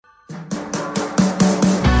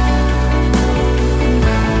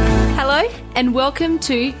and welcome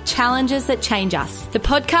to Challenges That Change Us, the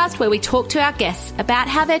podcast where we talk to our guests about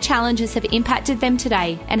how their challenges have impacted them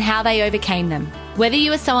today and how they overcame them. Whether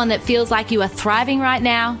you are someone that feels like you are thriving right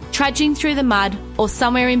now, trudging through the mud, or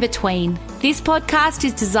somewhere in between, this podcast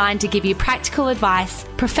is designed to give you practical advice,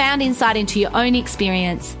 profound insight into your own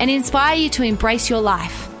experience, and inspire you to embrace your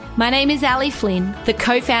life. My name is Ali Flynn, the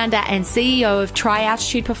co-founder and CEO of Try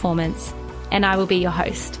Altitude Performance, and I will be your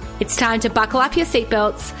host. It's time to buckle up your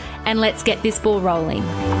seatbelts and let's get this ball rolling.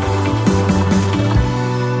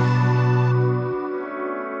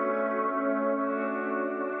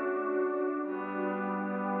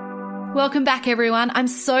 Welcome back, everyone. I'm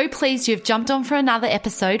so pleased you've jumped on for another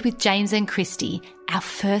episode with James and Kristy, our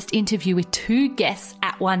first interview with two guests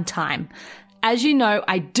at one time. As you know,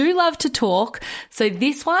 I do love to talk, so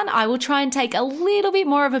this one I will try and take a little bit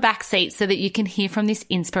more of a back seat so that you can hear from this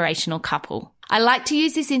inspirational couple. I like to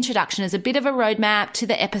use this introduction as a bit of a roadmap to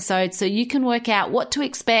the episode so you can work out what to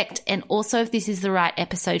expect and also if this is the right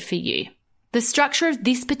episode for you. The structure of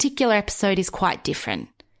this particular episode is quite different.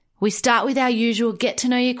 We start with our usual get to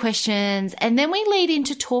know you questions and then we lead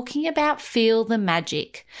into talking about Feel the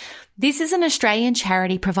Magic. This is an Australian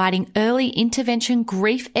charity providing early intervention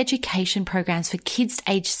grief education programs for kids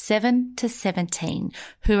aged 7 to 17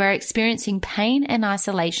 who are experiencing pain and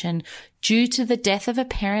isolation due to the death of a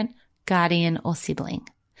parent, guardian, or sibling.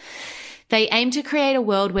 They aim to create a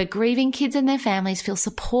world where grieving kids and their families feel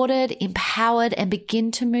supported, empowered, and begin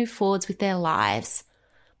to move forwards with their lives.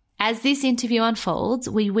 As this interview unfolds,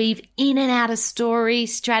 we weave in and out of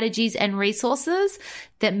stories, strategies, and resources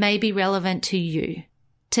that may be relevant to you.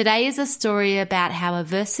 Today is a story about how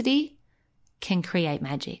adversity can create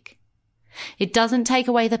magic. It doesn't take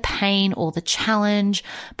away the pain or the challenge,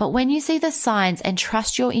 but when you see the signs and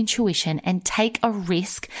trust your intuition and take a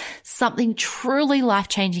risk, something truly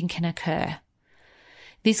life-changing can occur.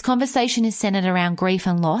 This conversation is centered around grief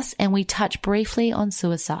and loss, and we touch briefly on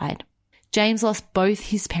suicide. James lost both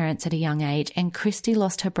his parents at a young age, and Kristy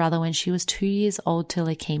lost her brother when she was 2 years old to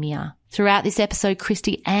leukemia. Throughout this episode,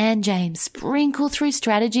 Kristy and James sprinkle through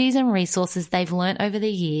strategies and resources they've learnt over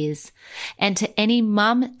the years. And to any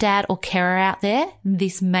mum, dad, or carer out there,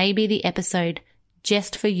 this may be the episode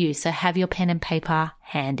just for you, so have your pen and paper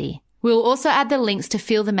handy. We'll also add the links to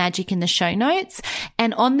Feel the Magic in the show notes,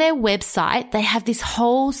 and on their website, they have this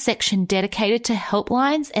whole section dedicated to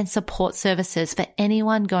helplines and support services for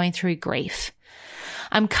anyone going through grief.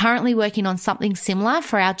 I'm currently working on something similar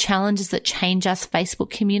for our Challenges That Change Us Facebook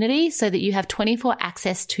community so that you have 24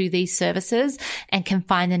 access to these services and can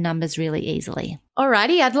find the numbers really easily.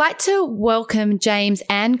 Alrighty, I'd like to welcome James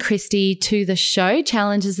and Kristy to the show,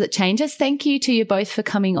 Challenges That Change Us. Thank you to you both for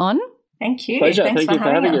coming on. Thank you. Pleasure. Thanks Thank you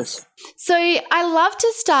for having us. So I love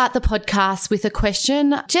to start the podcast with a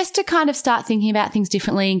question just to kind of start thinking about things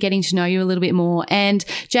differently and getting to know you a little bit more. And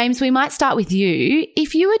James, we might start with you.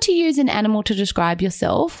 If you were to use an animal to describe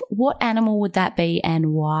yourself, what animal would that be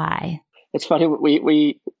and why? It's funny,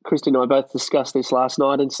 Kristy and I both discussed this last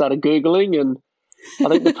night and started Googling, and I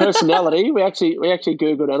think the personality, we actually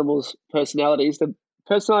Googled animals' personalities. The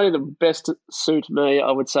personality that best suit me,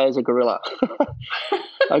 I would say, is a gorilla.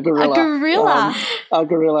 A gorilla. A gorilla? A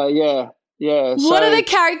gorilla, yeah. What are the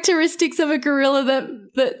characteristics of a gorilla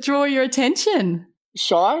that draw your attention?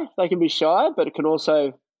 Shy. They can be shy, but it can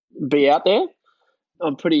also be out there.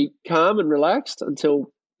 I'm pretty calm and relaxed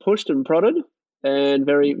until pushed and prodded, and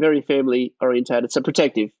very, very family orientated. So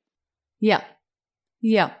protective. Yeah.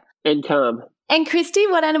 And calm. And Kristy,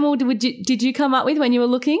 what animal did you come up with when you were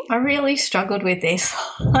looking? I really struggled with this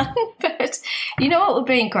one, but you know what would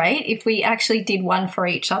be great if we actually did one for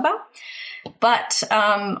each other. But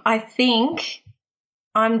I think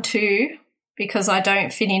I'm two because I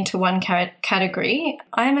don't fit into one category.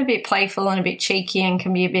 I am a bit playful and a bit cheeky and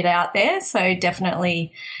can be a bit out there, so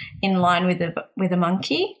definitely in line with a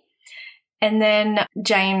monkey. And then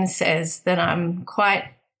James says that I'm quite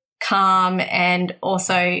calm and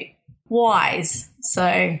also wise.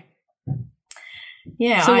 So,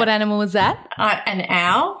 yeah. So what animal was that? An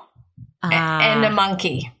owl and a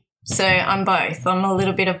monkey. So I'm both. I'm a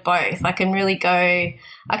little bit of both. I can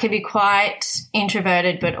be quite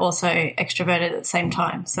introverted but also extroverted at the same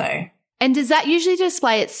time. So. And does that usually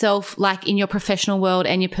display itself like in your professional world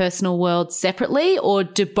and your personal world separately, or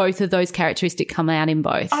do both of those characteristics come out in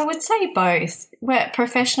both? I would say both. Where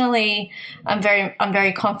professionally, I'm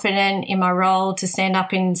very confident in my role to stand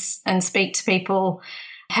up and speak to people.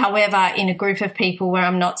 However, in a group of people where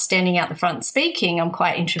I'm not standing out the front speaking, I'm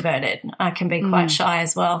quite introverted. I can be quite shy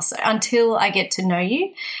as well. So until I get to know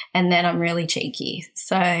you, and then I'm really cheeky.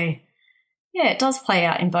 So Yeah, it does play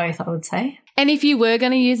out in both, I would say. And if you were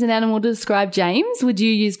going to use an animal to describe James, would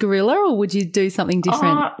you use gorilla or would you do something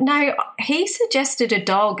different? No, he suggested a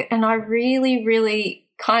dog, and I really, really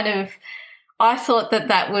I thought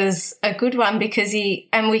that was a good one because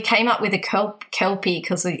we came up with a Kelpie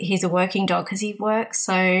because he's a working dog because he works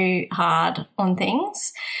so hard on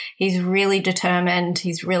things. He's really determined.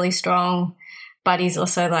 He's really strong, but he's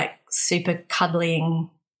also like super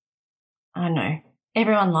cuddling. I don't know.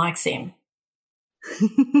 Everyone likes him.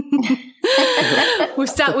 We've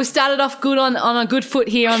started off good on a good foot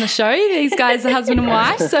here on the show. These guys are husband and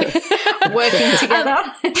wife, so working together.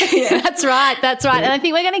 Yeah. That's right. And I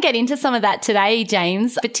think we're going to get into some of that today,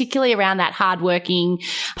 James, particularly around that hardworking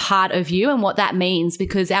part of you and what that means,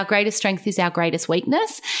 because our greatest strength is our greatest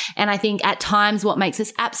weakness. And I think at times what makes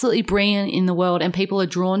us absolutely brilliant in the world and people are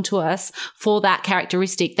drawn to us for that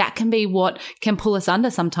characteristic, that can be what can pull us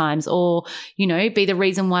under sometimes, or, be the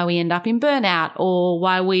reason why we end up in burnout, or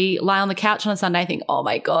why we lie on the couch on a Sunday and think, oh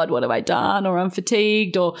my God, what have I done? Or I'm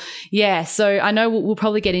fatigued, or so I know we'll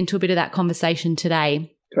probably get into a bit of that conversation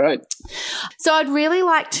today. Great. So I'd really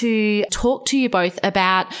like to talk to you both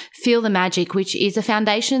about Feel the Magic, which is a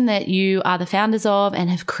foundation that you are the founders of and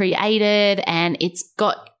have created, and it's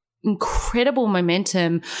got incredible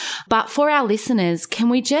momentum. But for our listeners, can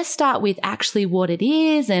we just start with actually what it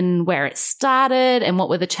is and where it started and what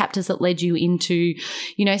were the chapters that led you into,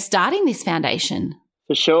 starting this foundation?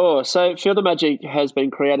 For sure. So Feel the Magic has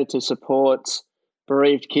been created to support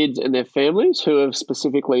bereaved kids and their families who have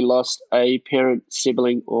specifically lost a parent,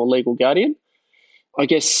 sibling or legal guardian. I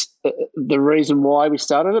guess the reason why we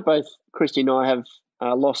started it, both Kristy and I have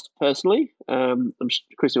lost personally.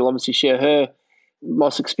 Kristy will obviously share her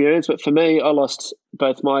loss experience, but for me, I lost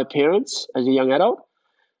both my parents as a young adult,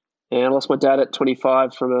 and I lost my dad at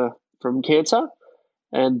 25 from cancer,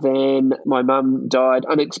 and then my mum died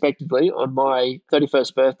unexpectedly on my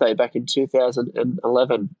 31st birthday back in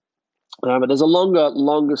 2011. But there's a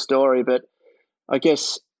longer story, but I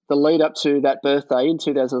guess the lead up to that birthday in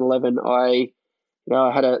 2011, I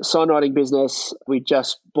had a signwriting business. We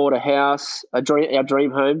just bought a house, our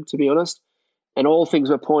dream home, to be honest. And all things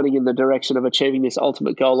were pointing in the direction of achieving this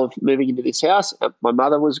ultimate goal of moving into this house. My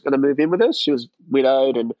mother was going to move in with us. She was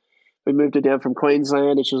widowed, and we moved her down from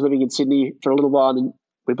Queensland, and she was living in Sydney for a little while. And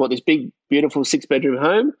we bought this big, beautiful 6-bedroom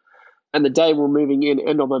home. And the day we were moving in,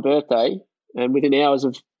 and on my birthday, and within hours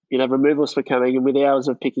of removals were coming, and with hours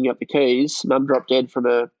of picking up the keys, Mum dropped dead from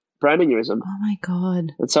a brain aneurysm. Oh my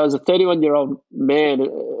God! And so, as a 31-year-old man, it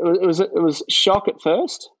was shock at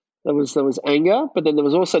first. There was anger, but then there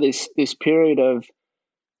was also this period of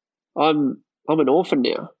I'm an orphan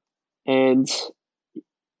now, and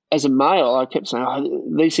as a male, I kept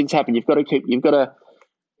saying, these things happen. You've got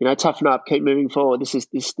to toughen up, keep moving forward. This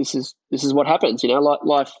is what happens.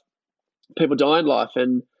 Life, people die in life,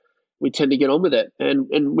 and we tend to get on with it.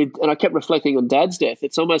 And I kept reflecting on Dad's death.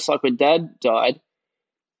 It's almost like when Dad died,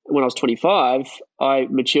 when I was 25, I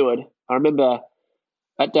matured. I remember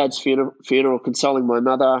at Dad's funeral consoling my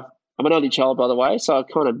mother. I'm an only child, by the way, so I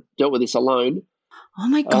kind of dealt with this alone. Oh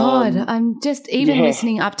my God. I'm just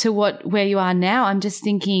listening up to where you are now. I'm just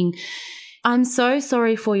thinking, I'm so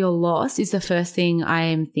sorry for your loss is the first thing I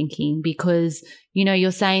am thinking, because,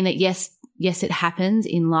 you're saying that yes, it happens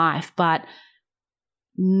in life, but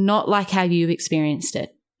not like how you've experienced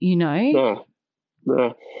it, No.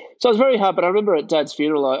 So it was very hard, but I remember at Dad's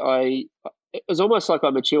funeral, it was almost like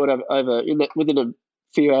I matured over within a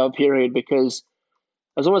few hour period, because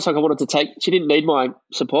it was almost like I wanted to she didn't need my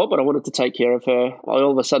support, but I wanted to take care of her. I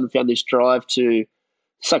all of a sudden found this drive to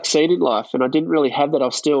succeed in life, and I didn't really have that. I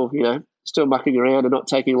was still mucking around and not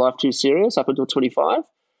taking life too serious up until 25.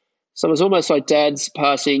 So it was almost like Dad's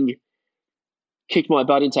passing kicked my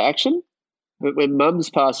butt into action. But when Mum's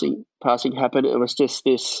passing happened, it was just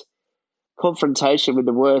this confrontation with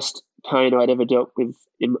the worst pain I'd ever dealt with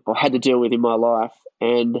or had to deal with in my life.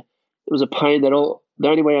 And it was a pain that the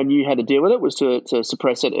only way I knew how to deal with it was to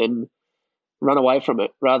suppress it and run away from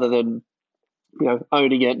it, rather than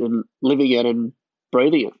owning it and living it and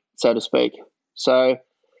breathing it, so to speak. So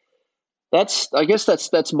I guess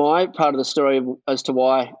that's my part of the story as to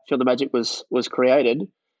why Feel the Magic was created.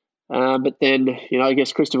 But then I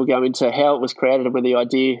guess Kristy will go into how it was created and when the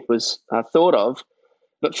idea was thought of.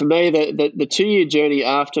 But for me, the 2-year journey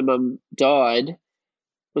after Mum died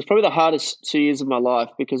was probably the hardest 2 years of my life,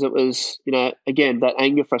 because it was, again, that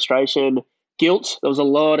anger, frustration, guilt. There was a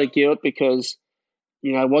lot of guilt because,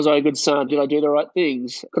 was I a good son? Did I do the right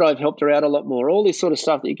things? Could I have helped her out a lot more? All this sort of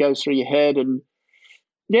stuff that goes through your head. And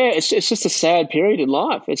yeah, it's just a sad period in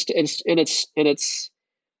life. It's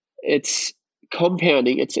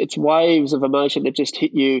compounding. It's waves of emotion that just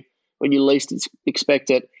hit you when you least expect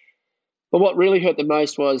it. But what really hurt the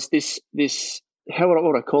most was this how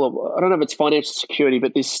would I call it? I don't know if it's financial security,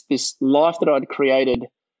 but this life that I'd created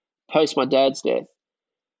post my dad's death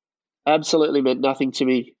absolutely meant nothing to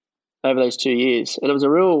me over those 2 years. And it was a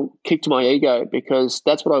real kick to my ego, because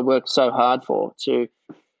that's what I worked so hard for, to,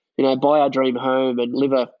 buy our dream home and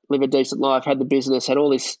live a decent life, had the business, had all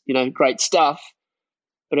this, great stuff.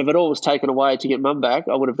 But if it all was taken away to get mum back,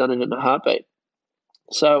 I would have done it in a heartbeat.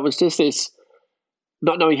 So it was just this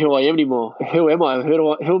not knowing who I am anymore. Who am I?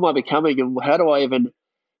 Who am I becoming? And how do I even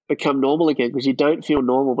become normal again? Because you don't feel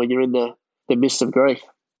normal when you're in the midst of grief.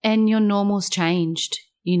 And your normal's changed,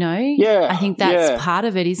 Yeah. I think that's part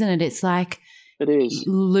of it, isn't it? It's like it is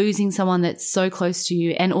losing someone that's so close to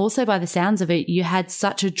you. And also, by the sounds of it, you had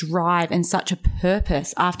such a drive and such a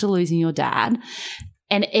purpose after losing your dad,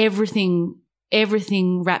 and everything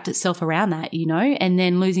wrapped itself around that, and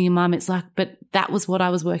then losing your mum, it's like, but that was what I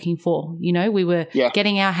was working for. We were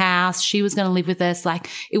getting our house. She was going to live with us. Like,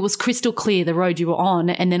 it was crystal clear the road you were on.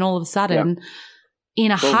 And then all of a sudden,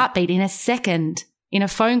 in a heartbeat, in a second, in a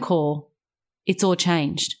phone call, it's all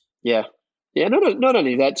changed. Yeah. Yeah. Not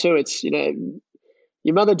only that too, it's,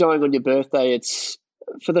 your mother dying on your birthday. It's,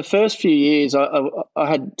 for the first few years, I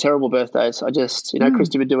had terrible birthdays. I just,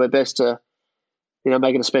 Kristy would do her best to,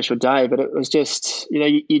 make it a special day. But it was just,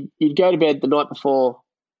 you'd go to bed the night before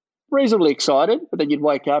reasonably excited, but then you'd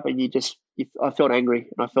wake up and I felt angry,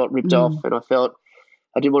 and I felt ripped off, and I felt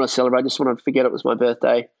I didn't want to celebrate. I just wanted to forget it was my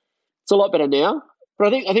birthday. It's a lot better now.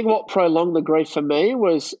 But I think what prolonged the grief for me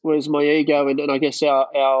was my ego, and I guess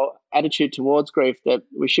our attitude towards grief, that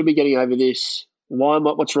we should be getting over this.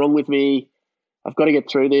 What's wrong with me? I've got to get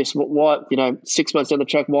through this. Why, 6 months down the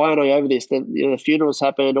track, why aren't I over this? The funeral's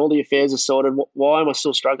happened, all the affairs are sorted. Why am I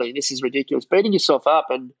still struggling? This is ridiculous. Beating yourself up.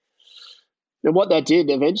 And what that did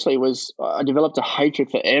eventually was I developed a hatred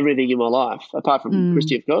for everything in my life, apart from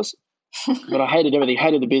Kristy, of course. But I hated everything,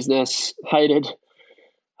 hated the business,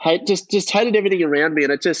 just hated everything around me.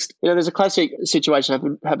 And it just, there's a classic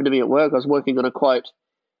situation happened to me at work. I was working on a quote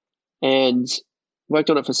and worked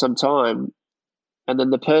on it for some time. And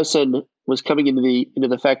then the person was coming into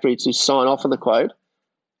the factory to sign off on the quote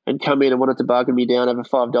and come in and wanted to bargain me down over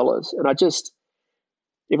 $5. And I just,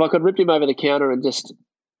 if I could rip him over the counter and just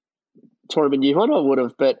tore him a new one, I would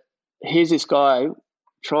have. But here's this guy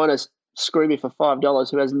trying to screw me for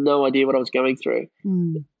 $5 who has no idea what I was going through.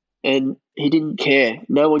 And he didn't care.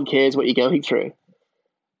 No one cares what you're going through.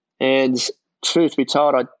 And truth be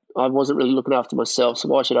told, I wasn't really looking after myself, so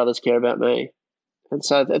why should others care about me? And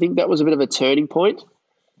so I think that was a bit of a turning point,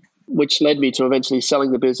 which led me to eventually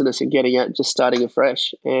selling the business and getting out and just starting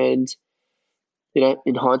afresh. And,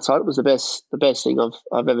 in hindsight, it was the best thing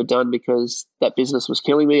I've ever done, because that business was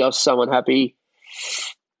killing me. I was so unhappy.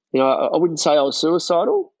 I wouldn't say I was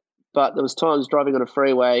suicidal, but there was times driving on a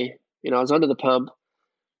freeway, I was under the pump.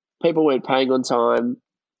 People weren't paying on time,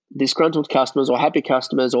 disgruntled customers or happy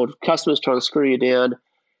customers or customers trying to screw you down.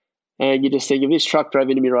 And you just think, if this truck drove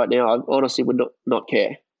into me right now, I honestly would not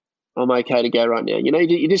care. I'm okay to go right now.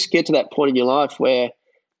 You just get to that point in your life where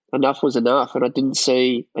enough was enough, and I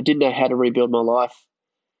didn't know how to rebuild my life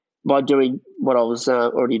by doing what I was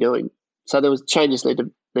already doing. So there was changes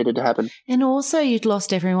needed to happen. And also, you'd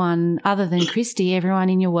lost everyone other than Kristy, everyone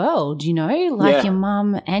in your world, your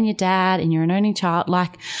mum and your dad, and you're an only child.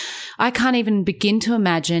 Like, I can't even begin to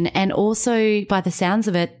imagine. And also, by the sounds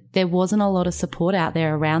of it, there wasn't a lot of support out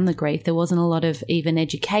there around the grief. There wasn't a lot of even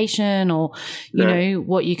education or,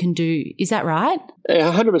 what you can do. Is that right?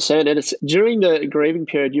 100%. And it's during the grieving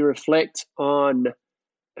period, you reflect on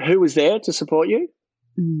who was there to support you.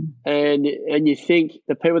 And you think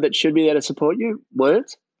the people that should be there to support you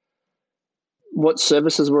weren't. What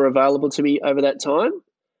services were available to me over that time.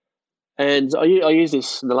 And I used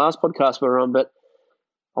this in the last podcast we were on, but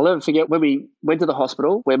I'll never forget when we went to the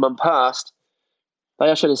hospital where Mum passed. They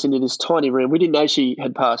ushered us into this tiny room. We didn't know she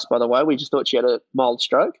had passed, by the way. We just thought she had a mild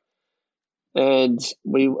stroke. And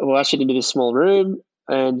we were ushered into this small room,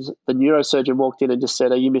 and the neurosurgeon walked in and just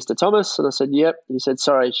said, "Are you Mr. Thomas?" And I said, "Yep." And he said,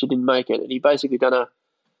 "Sorry, she didn't make it." And he basically done a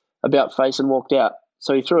about face and walked out.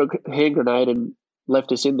 So he threw a hand grenade and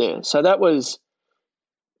left us in there. So that was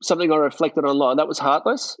something I reflected on a lot. That was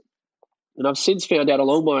heartless. And I've since found out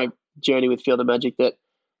along my journey with Feel the Magic that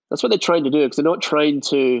that's what they're trained to do, because they're not trained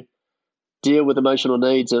to deal with emotional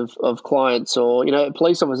needs of clients or,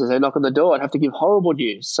 police officers. They knock on the door and have to give horrible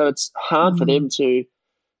news. So it's hard for them to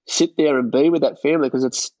sit there and be with that family because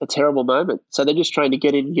it's a terrible moment. So they're just trying to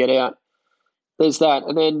get in and get out. There's that.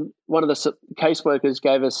 And then one of the caseworkers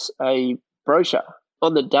gave us a brochure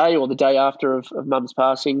on the day or the day after of Mum's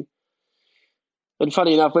passing. And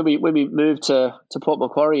funny enough, when we moved to Port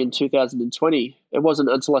Macquarie in 2020, it wasn't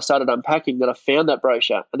until I started unpacking that I found that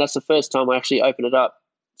brochure, and that's the first time I actually opened it up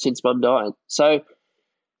since Mum died. So I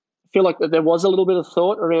feel like that there was a little bit of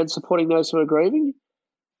thought around supporting those who are grieving.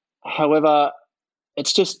 However,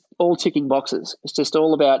 it's just all ticking boxes. It's just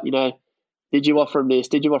all about, did you offer them this?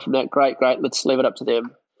 Did you offer them that? Great. Let's leave it up to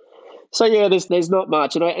them. So yeah, there's not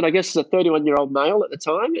much, and I guess as a 31-year-old male at the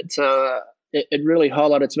time, it really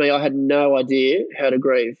highlighted to me. I had no idea how to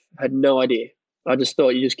grieve. I had no idea. I just thought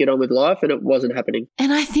you just get on with life, and it wasn't happening.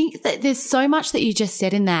 And I think that there's so much that you just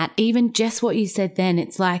said in that, even just what you said then.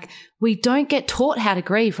 It's like we don't get taught how to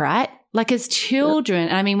grieve, right? Like as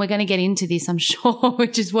children, I mean, we're going to get into this, I'm sure,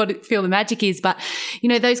 which is what Feel the Magic is. But,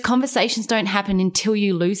 those conversations don't happen until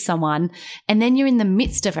you lose someone, and then you're in the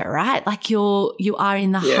midst of it, right? Like you are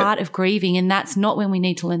in the heart of grieving, and that's not when we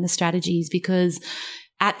need to learn the strategies, because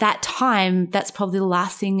at that time, that's probably the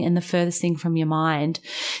last thing and the furthest thing from your mind.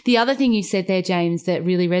 The other thing you said there, James, that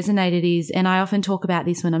really resonated is, and I often talk about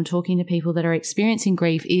this when I'm talking to people that are experiencing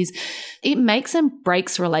grief, is it makes and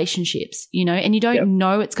breaks relationships, and you don't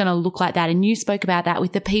know it's going to look like that. And you spoke about that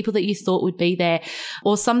with the people that you thought would be there.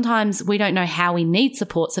 Or sometimes we don't know how we need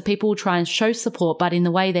support. So people will try and show support, but in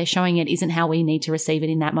the way they're showing it isn't how we need to receive it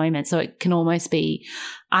in that moment. So it can almost be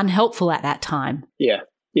unhelpful at that time. Yeah.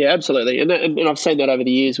 Yeah, absolutely. And I've seen that over the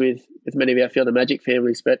years with many of our Feel the Magic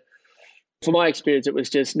families. But from my experience, it was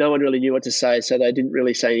just no one really knew what to say, so they didn't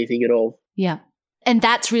really say anything at all. Yeah. And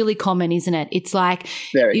that's really common, isn't it? It's like,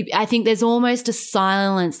 I think there's almost a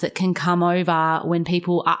silence that can come over when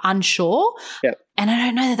people are unsure. Yeah. And I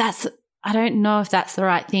don't know if that's the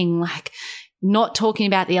right thing. Like, not talking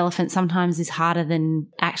about the elephant sometimes is harder than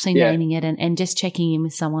actually naming it and just checking in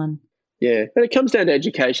with someone. Yeah, but it comes down to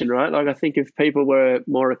education, right? Like I think if people were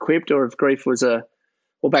more equipped, or if grief was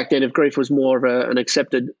back then, if grief was more of an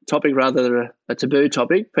accepted topic rather than a taboo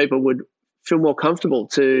topic, people would feel more comfortable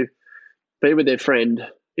to be with their friend,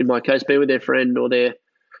 in my case, be with their friend or their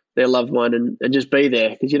loved one and just be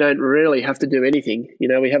there, because you don't really have to do anything.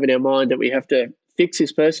 We have in our mind that we have to fix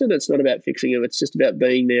this person. It's not about fixing them. It's just about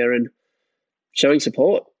being there and showing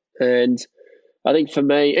support. And I think for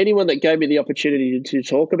me, anyone that gave me the opportunity to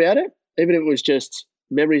talk about it, even if it was just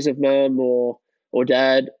memories of mum or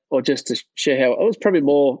dad, or just to share how it was probably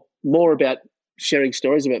more about sharing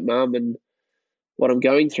stories about mum and what I'm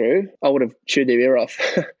going through, I would have chewed their ear off.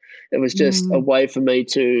 It was just a way for me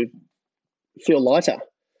to feel lighter.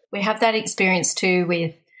 We have that experience too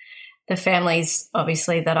with the families,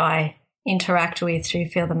 obviously, that I interact with through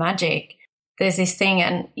Feel the Magic. There's this thing,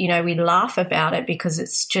 and, we laugh about it because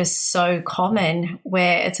it's just so common,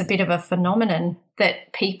 where it's a bit of a phenomenon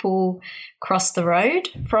that people cross the road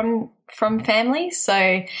from families.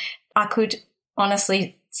 So I could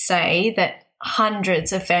honestly say that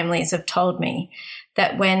hundreds of families have told me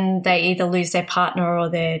that when they either lose their partner or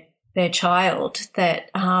their child,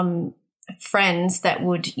 that friends that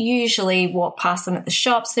would usually walk past them at the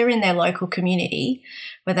shops, they're in their local community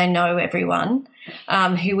where they know everyone,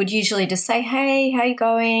 who would usually just say, hey, how you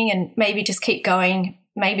going? And maybe just keep going.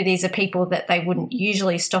 Maybe these are people that they wouldn't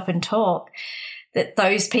usually stop and talk, that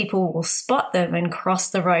those people will spot them and cross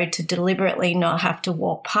the road to deliberately not have to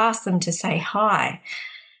walk past them to say hi.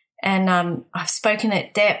 And I've spoken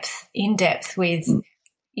in depth with,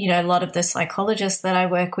 a lot of the psychologists that I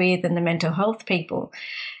work with and the mental health people.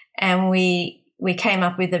 And we came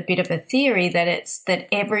up with a bit of a theory that it's that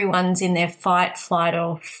everyone's in their fight, flight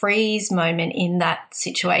or freeze moment in that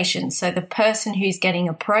situation. So the person who's getting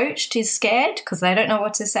approached is scared because they don't know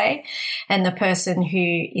what to say, and the person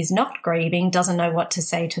who is not grieving doesn't know what to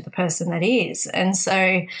say to the person that is. And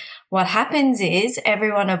so what happens is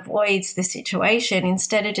everyone avoids the situation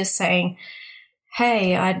instead of just saying,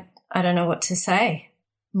 hey, I don't know what to say.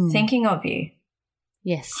 Thinking of you.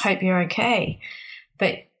 Yes. Hope you're okay.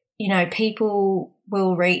 But people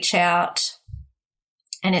will reach out,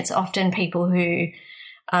 and it's often people who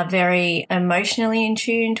are very emotionally in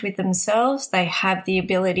tune with themselves. They have the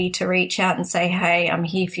ability to reach out and say, hey, I'm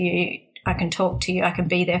here for you. I can talk to you. I can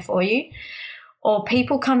be there for you. Or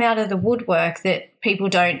people come out of the woodwork that people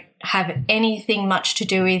don't have anything much to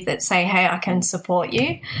do with that say, hey, I can support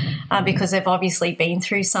you, because they've obviously been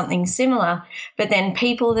through something similar. But then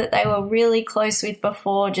people that they were really close with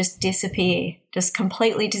before just disappear, just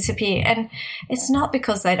completely disappear. And it's not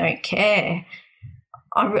because they don't care.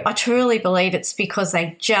 I truly believe it's because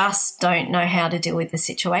they just don't know how to deal with the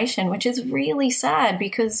situation, which is really sad,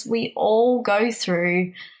 because we all go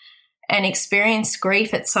through and experience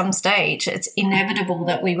grief at some stage. It's inevitable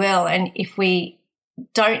that we will. And if we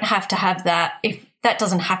don't have to have that, if that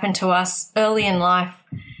doesn't happen to us early in life,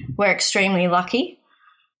 we're extremely lucky.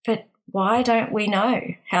 But why don't we know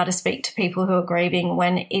how to speak to people who are grieving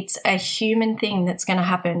when it's a human thing that's going to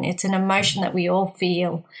happen? It's an emotion that we all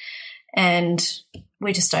feel, and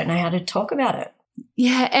we just don't know how to talk about it.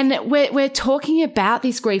 Yeah, and we're talking about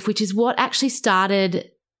this grief, which is what actually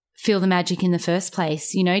started Feel the Magic in the first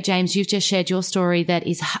place. You know, James, you've just shared your story that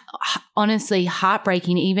is honestly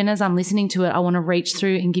heartbreaking. Even as I'm listening to it, I want to reach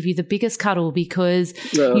through and give you the biggest cuddle because,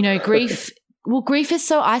 you know, grief is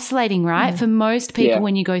so isolating, right? For most people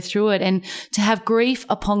when you go through it, and to have grief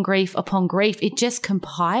upon grief upon grief, it just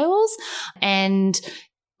compiles. And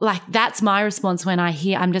like, that's my response when I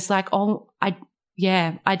hear, I'm just like,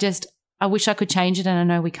 I wish I could change it, and I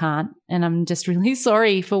know we can't. And I'm just really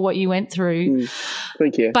sorry for what you went through.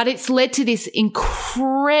 Thank you. But it's led to this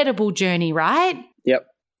incredible journey, right? Yep.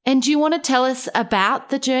 And do you want to tell us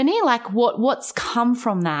about the journey? Like what's come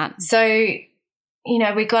from that? So, you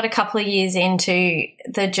know, we got a couple of years into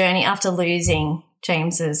the journey after losing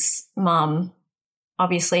James's mum.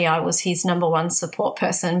 Obviously, I was his number one support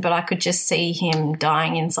person, but I could just see him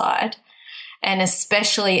dying inside. And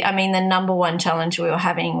especially, I mean, the number one challenge we were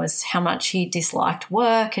having was how much he disliked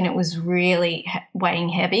work, and it was really weighing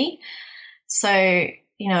heavy. So,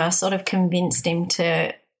 you know, I sort of convinced him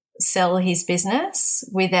to sell his business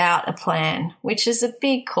without a plan, which is a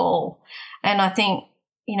big call. And I think,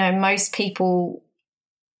 you know, most people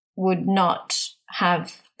would not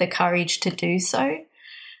have the courage to do so.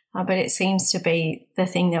 But it seems to be the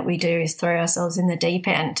thing that we do is throw ourselves in the deep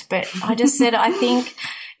end. But I just said, I think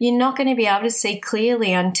you're not going to be able to see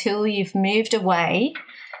clearly until you've moved away,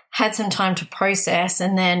 had some time to process,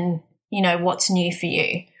 and then, you know, what's new for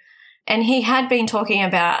you. And he had been talking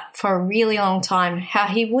about for a really long time how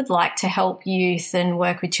he would like to help youth and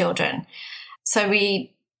work with children. So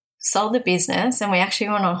we sold the business and we actually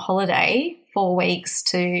went on holiday 4 weeks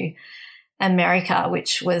to America,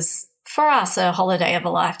 which was for us a holiday of a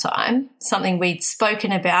lifetime, something we'd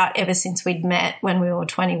spoken about ever since we'd met when we were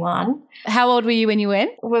 21. How old were you when you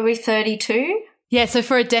went? Were we 32? Yeah, so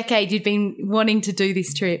for a decade you'd been wanting to do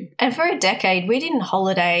this trip. And for a decade we didn't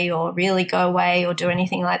holiday or really go away or do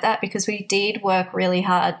anything like that because we did work really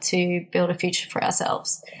hard to build a future for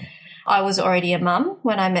ourselves. I was already a mum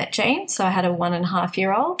when I met James, so I had a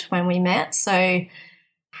 1.5-year-old when we met. So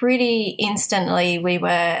pretty instantly we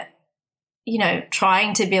were, you know,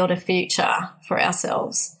 trying to build a future for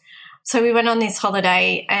ourselves. So we went on this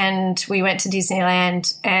holiday and we went to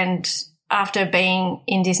Disneyland, and after being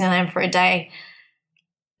in Disneyland for a day,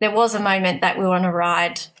 there was a moment that we were on a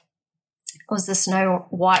ride. It was the Snow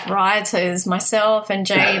White ride. So it was myself and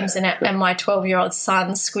James and my 12-year-old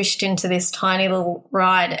son squished into this tiny little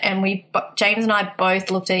ride, and James and I both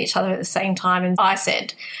looked at each other at the same time, and I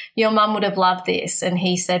said, "Your mum would have loved this," and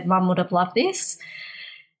he said, "Mum would have loved this."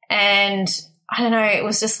 And I don't know, it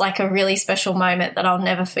was just like a really special moment that I'll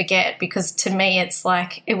never forget, because to me it's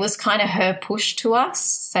like it was kind of her push to us,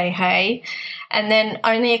 say, hey. And then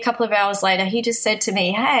only a couple of hours later he just said to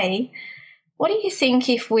me, "Hey, what do you think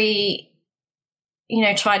if we, you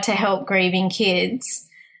know, tried to help grieving kids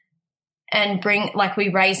and we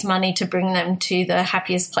raise money to bring them to the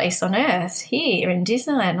happiest place on earth here in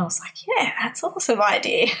Disneyland?" I was like, yeah, that's an awesome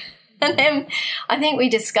idea. And then I think we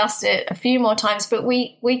discussed it a few more times, but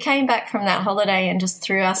we came back from that holiday and just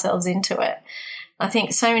threw ourselves into it. I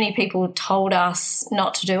think so many people told us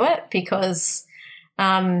not to do it because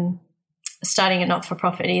starting a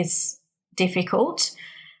not-for-profit is difficult.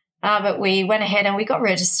 But we went ahead and we got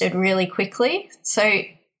registered really quickly. So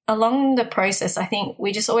along the process, I think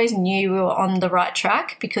we just always knew we were on the right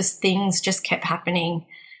track because things just kept happening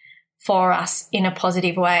for us in a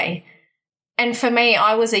positive way. And for me,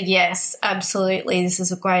 I was a yes, absolutely, this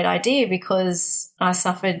is a great idea, because I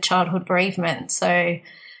suffered childhood bereavement. So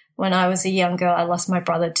when I was a young girl, I lost my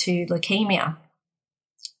brother to leukemia.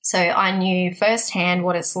 So I knew firsthand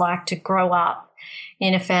what it's like to grow up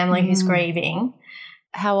in a family who's grieving.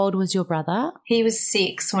 How old was your brother? He was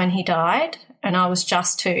 6 when he died, and I was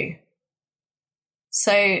just 2.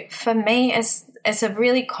 So for me, it's a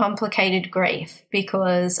really complicated grief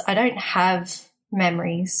because I don't have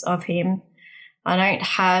memories of him. I don't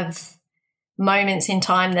have moments in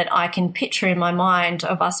time that I can picture in my mind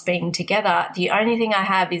of us being together. The only thing I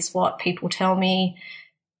have is what people tell me.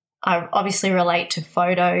 I obviously relate to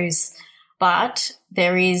photos, but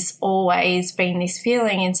there is always been this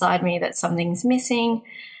feeling inside me that something's missing.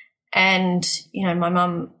 And, you know, my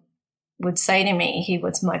mum would say to me, he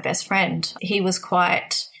was my best friend. He was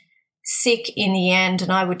quite sick in the end,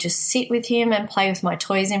 and I would just sit with him and play with my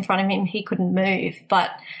toys in front of him. He couldn't move. But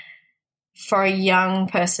for a young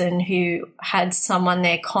person who had someone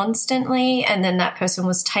there constantly and then that person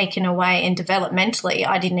was taken away, and developmentally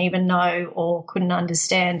I didn't even know or couldn't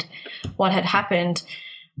understand what had happened,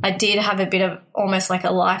 I did have a bit of almost like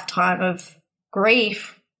a lifetime of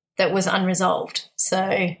grief that was unresolved. So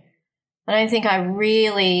I don't think I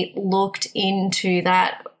really looked into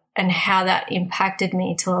that and how that impacted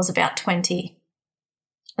me till I was about 20. It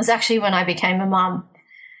was actually when I became a mum,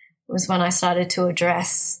 was when I started to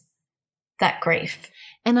address that grief.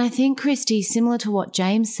 And I think, Kristy, similar to what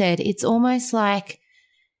James said, it's almost like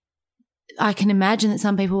I can imagine that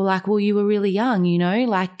some people were like, well, you were really young,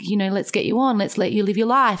 let's get you on, let's let you live your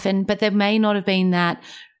life. But there may not have been that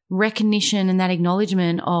recognition and that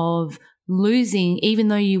acknowledgement of losing. Even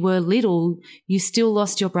though you were little, you still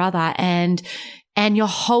lost your brother, and your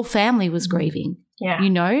whole family was grieving. Yeah.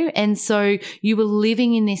 And so you were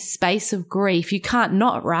living in this space of grief. You can't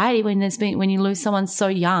not, right? When you lose someone so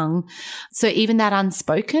young. So even that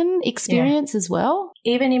unspoken experience as well.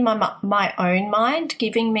 Even in my own mind,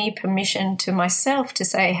 giving me permission to myself to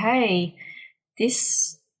say, hey,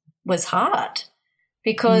 this was hard.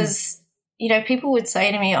 Because, people would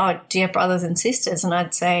say to me, oh, do you have brothers and sisters? And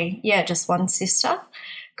I'd say, yeah, just one sister.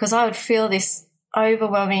 Because I would feel this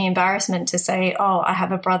overwhelming embarrassment to say, oh, I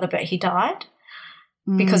have a brother, but he died.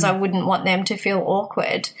 Because I wouldn't want them to feel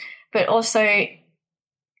awkward. But also,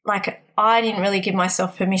 like, I didn't really give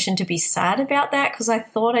myself permission to be sad about that because I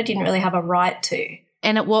thought I didn't really have a right to.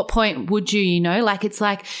 And at what point would you, it's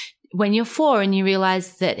like when you're 4 and you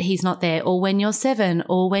realize that he's not there, or when you're 7,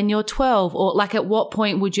 or when you're 12, or like at what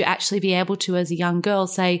point would you actually be able to, as a young girl,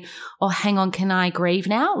 say, oh, hang on, can I grieve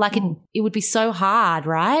now? Like it would be so hard,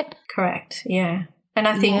 right? Correct, yeah. And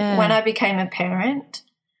I think when I became a parent,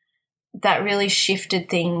 that really shifted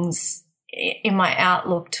things in my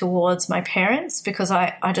outlook towards my parents, because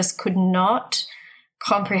I just could not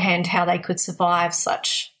comprehend how they could survive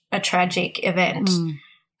such a tragic event,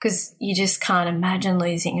 because you just can't imagine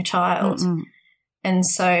losing a child. And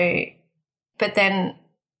so, but then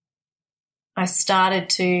I started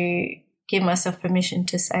to give myself permission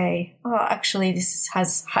to say, oh, actually this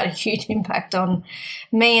has had a huge impact on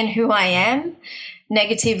me and who I am,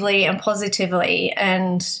 negatively and positively.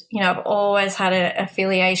 And, I've always had an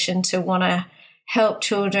affiliation to want to help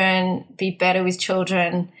children, be better with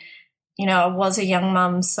children. I was a young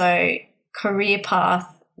mum, so career path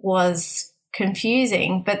was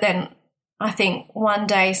confusing. But then I think one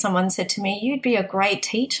day someone said to me, you'd be a great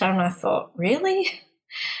teacher. And I thought, really?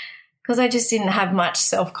 Because I just didn't have much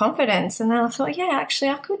self-confidence. And then I thought, yeah,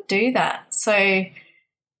 actually I could do that. So,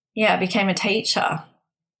 yeah, I became a teacher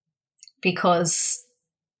because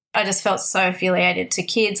I just felt so affiliated to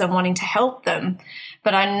kids and wanting to help them.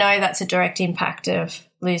 But I know that's a direct impact of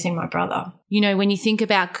losing my brother. When you think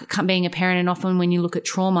about being a parent, and often when you look at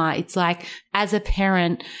trauma, it's like as a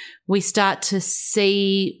parent, we start to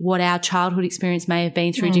see what our childhood experience may have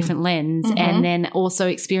been through a different lens, and then also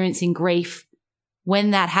experiencing grief.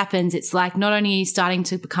 When that happens, it's like not only are you starting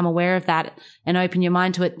to become aware of that and open your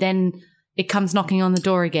mind to it, then it comes knocking on the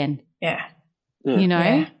door again. Yeah.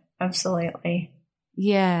 Yeah, absolutely.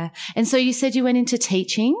 Yeah. And so you said you went into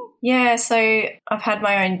teaching? Yeah, so I've had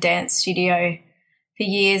my own dance studio for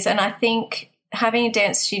years, and I think having a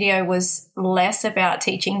dance studio was less about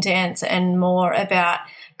teaching dance and more about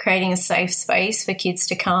creating a safe space for kids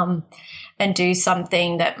to come and do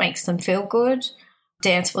something that makes them feel good.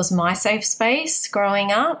 Dance was my safe space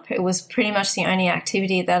growing up. It was pretty much the only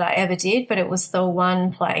activity that I ever did, but it was the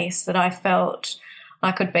one place that I felt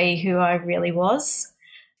I could be who I really was.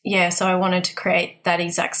 Yeah, so I wanted to create that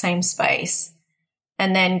exact same space.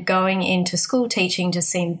 And then going into school teaching just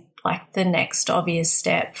seemed like the next obvious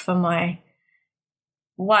step for my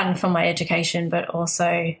education, but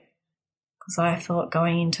also because I thought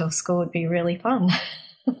going into a school would be really fun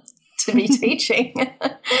to be teaching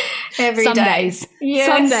every Some day. Days. Yes,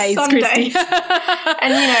 some days, Kristy.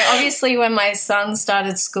 And, obviously when my son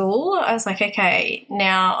started school, I was like, okay,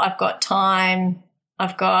 now I've got time,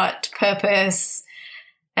 I've got purpose.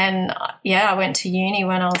 And, I went to uni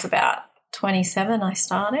when I was about 27. I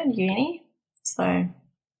started uni. So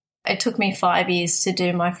it took me 5 years to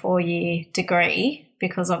do my 4-year degree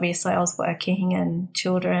because obviously I was working and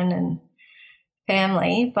children and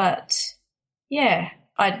family. But,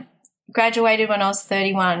 I graduated when I was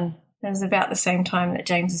 31. It was about the same time that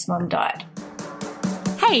James's mum died.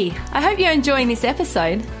 Hey, I hope you're enjoying this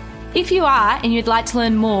episode. If you are and you'd like to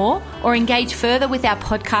learn more or engage further with our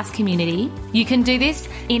podcast community, you can do this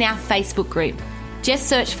in our Facebook group. Just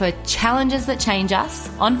search for Challenges That Change Us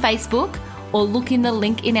on Facebook or look in the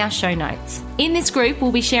link in our show notes. In this group,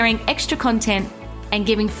 we'll be sharing extra content and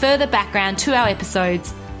giving further background to our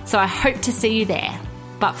episodes So I hope to see you there.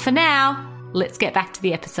 But for now, let's get back to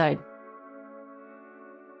the episode.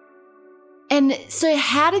 And so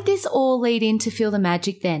how did this all lead into Feel the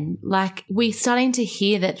Magic then? Like, we're starting to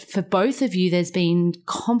hear that for both of you, there's been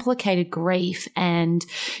complicated grief and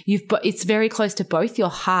it's very close to both your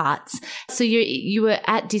hearts. So you were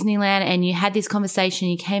at Disneyland and you had this conversation,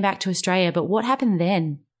 you came back to Australia, but what happened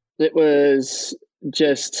then? It was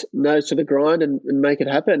just nose to the grind and make it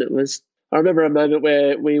happen. I remember a moment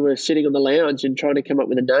where we were sitting on the lounge and trying to come up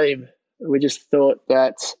with a name. We just thought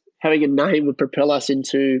that having a name would propel us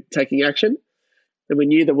into taking action. And we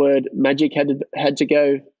knew the word magic had to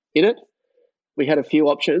go in it. We had a few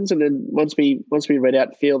options, and then once we read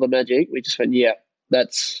out Feel the Magic, we just went, yeah,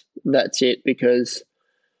 that's it, because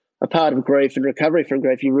a part of grief and recovery from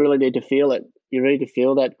grief, you really need to feel it. You need to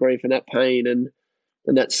feel that grief and that pain and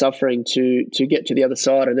that suffering to get to the other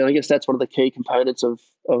side. And I guess that's one of the key components of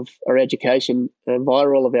our education via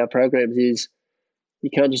all of our programs is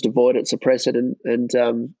you can't just avoid it, suppress it,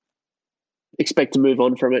 and expect to move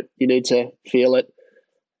on from it. You need to feel it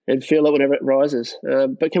and feel it whenever it rises.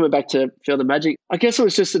 But coming back to Feel the Magic, I guess it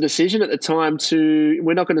was just a decision at the time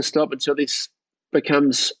we're not going to stop until this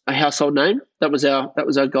becomes a household name. That was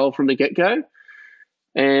our goal from the get-go.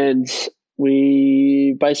 And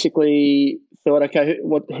we basically thought, okay,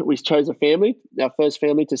 we chose a family, our first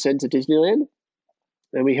family to send to Disneyland.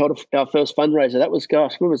 And we held our first fundraiser. That was,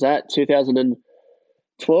 when was that?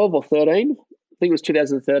 2012 or 13? I think it was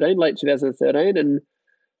 2013, late 2013. And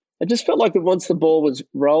it just felt like that once the ball was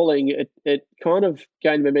rolling, it kind of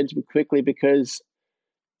gained momentum quickly because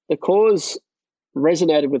the cause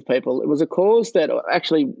resonated with people. It was a cause that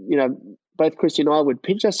actually, both Kristy and I would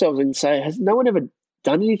pinch ourselves and say, has no one ever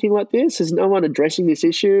done anything like this? Is no one addressing this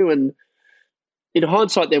issue? And in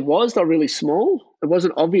hindsight, there was. They're really small. It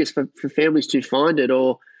wasn't obvious for families to find it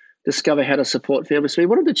or discover how to support families. So we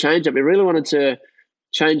wanted to change it. We really wanted to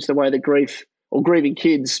change the way that grieving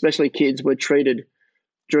kids, especially kids, were treated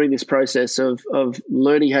during this process of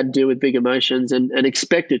learning how to deal with big emotions and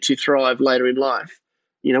expected to thrive later in life,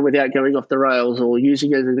 without going off the rails or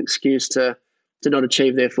using it as an excuse to not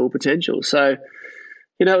achieve their full potential. So,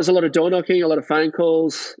 it was a lot of door knocking, a lot of phone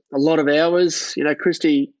calls, a lot of hours.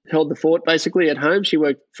 Kristy held the fort basically at home. She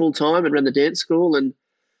worked full time and ran the dance school, and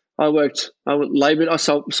I laboured. I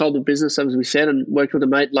sold the business, as we said, and worked with a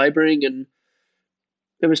mate labouring, and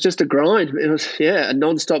it was just a grind. It was, a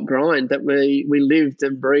non-stop grind that we lived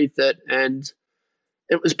and breathed it. And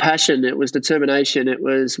it was passion. It was determination.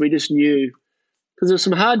 We just knew, because there were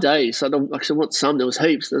some hard days. There was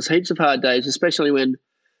heaps. There was heaps of hard days, especially when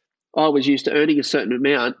I was used to earning a certain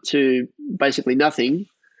amount to basically nothing.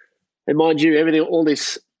 And mind you, all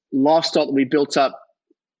this lifestyle that we built up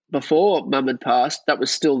before Mum had passed, that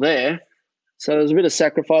was still there. So there was a bit of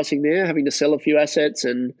sacrificing there, having to sell a few assets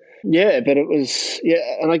but it was,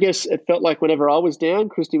 and I guess it felt like whenever I was down,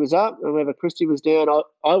 Kristy was up, and whenever Kristy was down,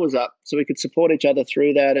 I was up, so we could support each other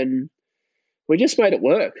through that, and we just made it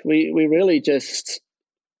work. We really just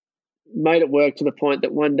made it work to the point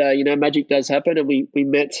that one day, magic does happen, and we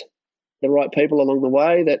met the right people along the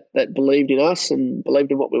way that believed in us and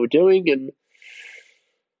believed in what we were doing, and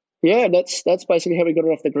that's basically how we got it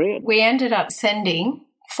off the ground. We ended up sending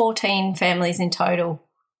 14 families in total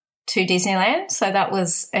to Disneyland. So that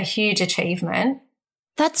was a huge achievement.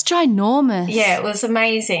 That's ginormous. Yeah, it was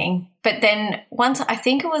amazing. But then I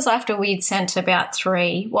think it was after we'd sent about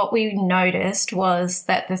 3, what we noticed was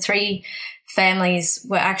that the 3 families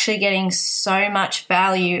were actually getting so much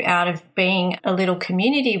value out of being a little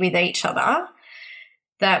community with each other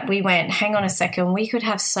that we went, hang on a second, we could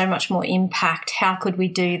have so much more impact. How could we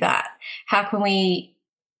do that? How can we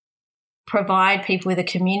provide people with a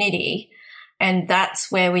community? And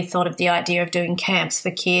that's where we thought of the idea of doing camps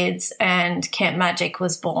for kids, and Camp Magic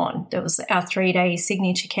was born. It was our 3-day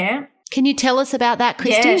signature camp. Can you tell us about that,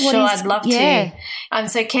 Kristy? Yeah, sure, I'd love to.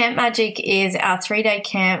 So Camp Magic is our 3-day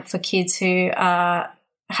camp for kids who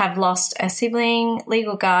have lost a sibling,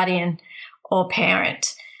 legal guardian, or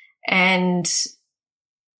parent. And,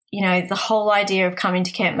 the whole idea of coming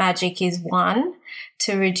to Camp Magic is, 1,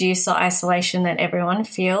 to reduce the isolation that everyone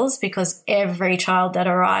feels, because every child that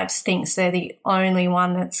arrives thinks they're the only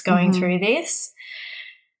one that's going through this.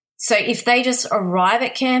 So if they just arrive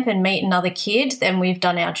at camp and meet another kid, then we've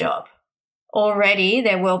done our job. Already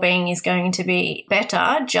their well-being is going to be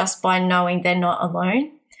better just by knowing they're not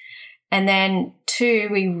alone. And then 2,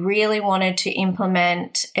 we really wanted to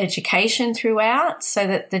implement education throughout so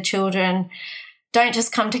that the children don't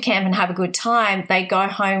just come to camp and have a good time. They go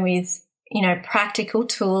home with, practical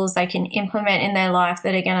tools they can implement in their life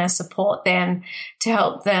that are going to support them to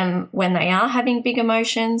help them when they are having big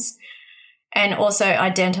emotions. and also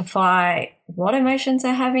identify what emotions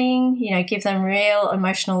they're having, give them real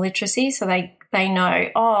emotional literacy so they know,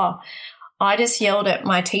 oh, I just yelled at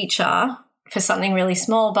my teacher for something really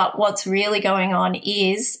small, but what's really going on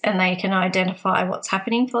is, and they can identify what's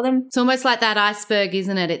happening for them. It's almost like that iceberg,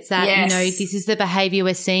 isn't it? It's that, Yes. This is the behavior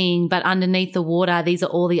we're seeing, but underneath the water, these are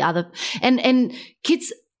all the other, and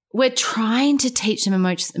kids, we're trying to teach them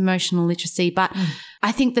emotional literacy, but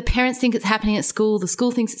I think the parents think it's happening at school, the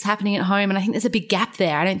school thinks it's happening at home, and I think there's a big gap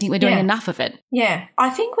there. I don't think we're doing enough of it. Yeah. I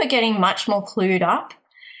think we're getting much more clued up.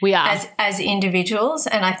 We are. As individuals,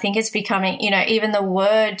 and I think it's becoming, even the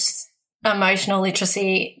words emotional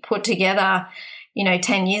literacy put together,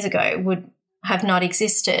 10 years ago would have not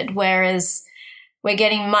existed, whereas we're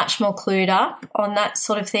getting much more clued up on that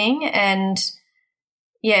sort of thing. And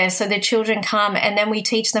yeah, so the children come and then we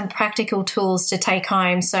teach them practical tools to take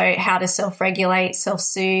home. So how to self-regulate,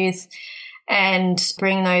 self-soothe, and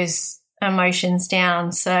bring those emotions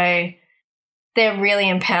down. So they're really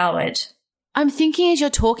empowered. I'm thinking as you're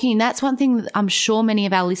talking, that's one thing that I'm sure many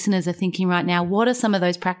of our listeners are thinking right now. What are some of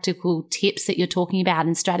those practical tips that you're talking about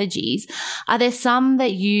and strategies? Are there some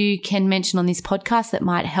that you can mention on this podcast that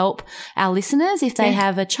might help our listeners if they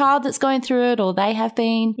have a child that's going through it or they have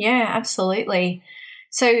been? Yeah, absolutely.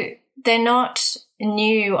 So they're not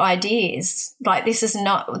new ideas. Like, this is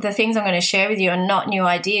not, the things I'm going to share with you are not new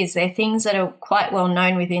ideas. They're things that are quite well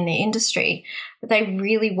known within the industry, but they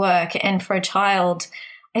really work. And for a child,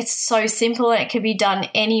 it's so simple and it can be done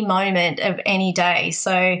any moment of any day.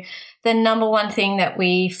 So the number one thing that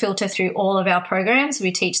we filter through all of our programs,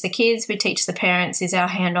 we teach the kids, we teach the parents, is our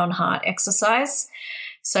hand on heart exercise.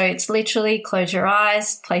 So it's literally close your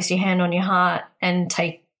eyes, place your hand on your heart and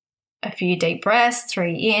take a few deep breaths,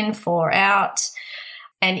 3 in, 4 out.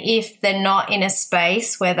 And if they're not in a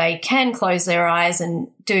space where they can close their eyes and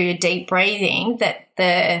do your deep breathing, that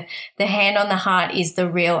the hand on the heart is the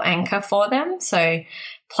real anchor for them. So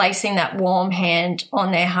placing that warm hand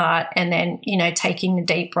on their heart and then, taking a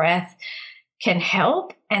deep breath can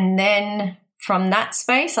help. And then from that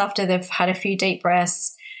space, after they've had a few deep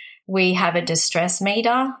breaths, we have a distress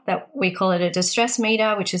meter, that we call it a distress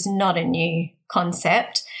meter, which is not a new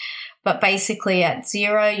concept. But basically at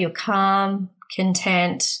 0, you're calm,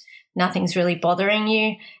 content, nothing's really bothering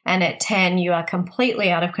you. And at 10, you are completely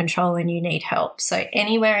out of control and you need help. So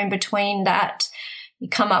anywhere in between that, you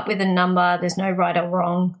come up with a number, there's no right or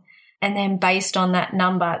wrong. And then based on that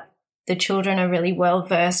number, the children are really well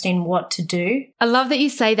versed in what to do. I love that you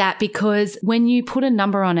say that, because when you put a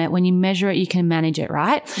number on it, when you measure it, you can manage it,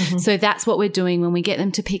 right? Mm-hmm. So that's what we're doing. When we get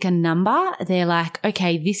them to pick a number, they're like,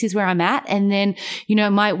 okay, this is where I'm at. And then,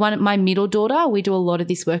 my middle daughter, we do a lot of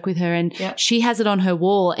this work with her, and she has it on her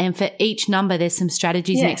wall. And for each number, there's some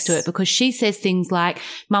strategies next to it, because she says things like,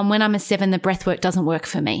 Mum, when I'm a 7, the breath work doesn't work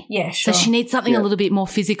for me. Yeah, sure. So she needs something a little bit more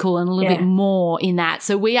physical and a little bit more in that.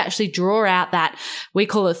 So we actually draw out that, we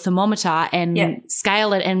call it thermometer, and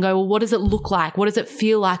scale it and go, well, what does it look like? What does it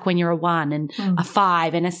feel like when you're a 1 and a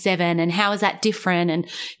 5 and a 7? And how is that different?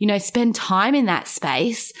 And, spend time in that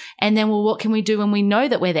space. And then, well, what can we do when we know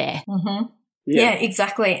that we're there? Mm-hmm. Yeah,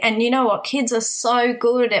 exactly. And you know what? Kids are so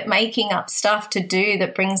good at making up stuff to do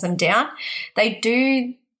that brings them down. They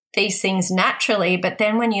do these things naturally, but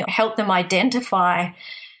then when you help them identify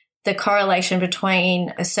the correlation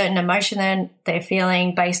between a certain emotion that they're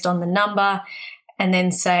feeling based on the number, and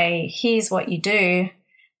then say, here's what you do.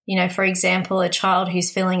 For example, a child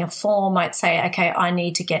who's feeling a 4 might say, okay, I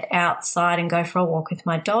need to get outside and go for a walk with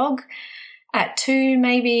my dog. At 2,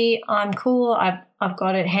 maybe I'm cool, I've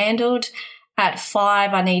got it handled. At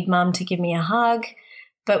 5, I need Mum to give me a hug.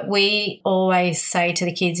 But we always say to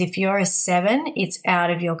the kids, if you're a 7, it's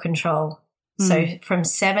out of your control. So from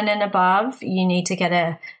 7 and above, you need to get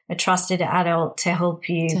a trusted adult to help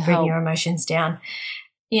you bring your emotions down.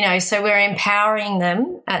 So we're empowering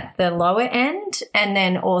them at the lower end and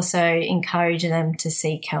then also encourage them to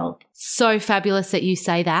seek help. So fabulous that you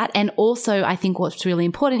say that. And also, I think what's really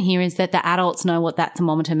important here is that the adults know what that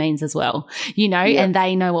thermometer means as well, and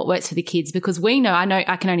they know what works for the kids, because I know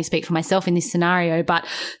I can only speak for myself in this scenario, but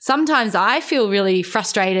sometimes I feel really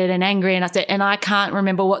frustrated and angry and I can't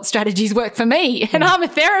remember what strategies work for me. And I'm a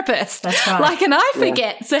therapist. That's right. And I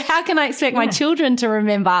forget. Yeah. So how can I expect my children to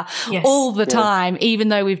remember all the time, even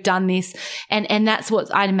though we've done this? And that's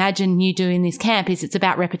what I'd imagine you do in this camp, is it's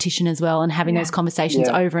about repetition as well, and having those conversations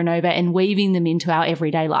over and over and weaving them into our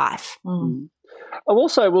everyday life. I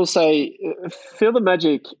also will say, Feel the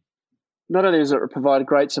Magic, not only does it provide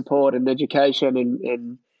great support and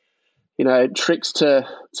education and tricks to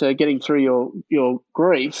getting through your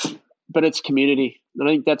grief, but it's community. And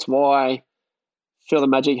I think that's why Feel the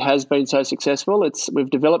Magic has been so successful. We've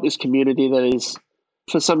developed this community that is,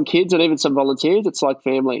 for some kids and even some volunteers, it's like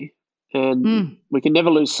family. And we can never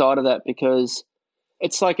lose sight of that, because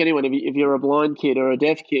it's like anyone. If you're a blind kid or a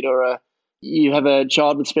deaf kid or you have a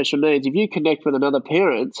child with special needs, if you connect with another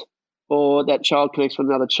parent, or that child connects with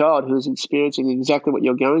another child who's experiencing exactly what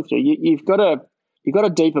you're going through, you've got a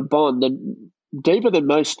deeper bond, and deeper than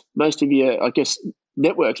most of your, I guess,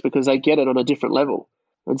 networks, because they get it on a different level.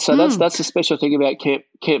 And so that's the special thing about Camp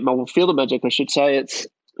Feel the Magic, I should say.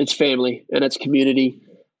 It's family, and it's community,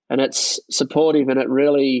 and it's supportive, and it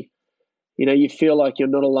really, you feel like you're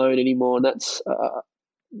not alone anymore. And that's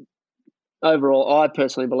overall, I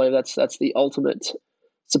personally believe that's the ultimate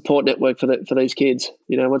support network for these kids.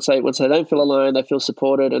 Once they don't feel alone, they feel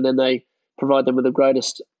supported, and then they provide them with the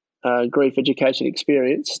greatest grief education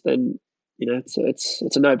experience. Then it's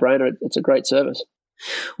a no-brainer. It's a great service.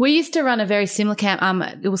 We used to run a very similar camp.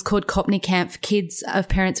 It was called Copney Camp for kids of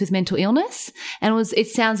parents with mental illness, and it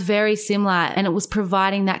sounds very similar. And it was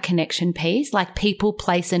providing that connection piece, like people,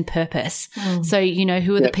 place, and purpose. So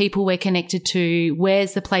who are the people we're connected to?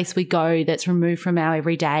 Where's the place we go that's removed from our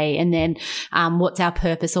everyday? And then what's our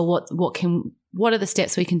purpose, or what are the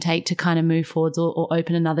steps we can take to kind of move forwards or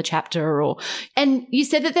open another chapter? And you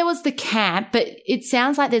said that there was the camp, but it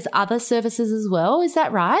sounds like there's other services as well. Is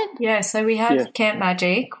that right? Yeah, so we have Camp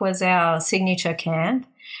Magic was our signature camp.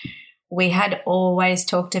 We had always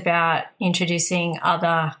talked about introducing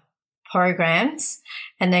other programs,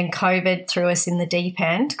 and then COVID threw us in the deep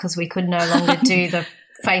end because we could no longer do the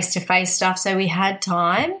face-to-face stuff. So we had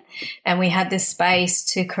time and we had the space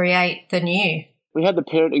to create the new. We had the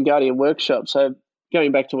parent and guardian workshop. So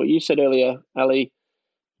going back to what you said earlier, Ali,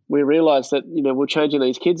 we realised that, we're changing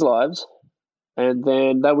these kids' lives, and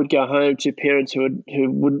then they would go home to parents who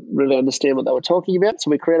wouldn't really understand what they were talking about.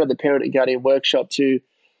 So we created the parent and guardian workshop to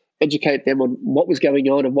educate them on what was going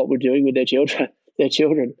on and what we're doing with their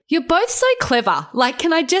children. You're both so clever. Like,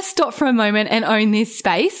 can I just stop for a moment and own this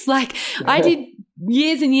space? Like, I did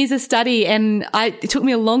years and years of study, and it took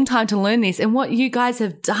me a long time to learn this. And what you guys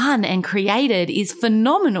have done and created is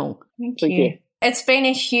phenomenal. Thank you. It's been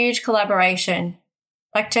a huge collaboration.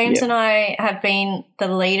 Like, James and I have been the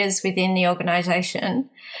leaders within the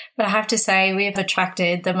organisation, but I have to say we have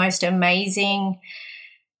attracted the most amazing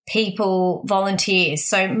people, volunteers.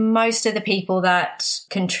 So most of the people that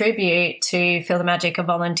contribute to Feel the Magic are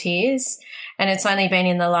volunteers, and it's only been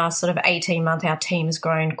in the last sort of 18 months our team has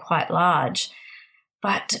grown quite large.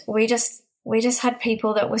 But we just had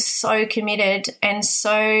people that were so committed and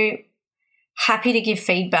so happy to give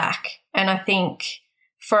feedback. And I think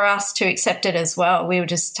for us to accept it as well, we were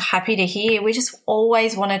just happy to hear. We just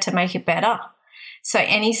always wanted to make it better. So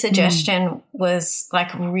any suggestion was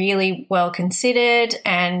like really well considered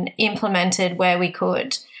and implemented where we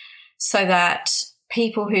could, so that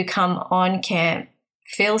people who come on camp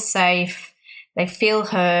feel safe, they feel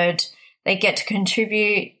heard, they get to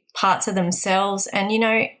contribute parts of themselves. And,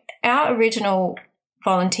 our original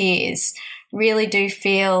volunteers really do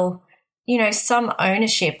feel, some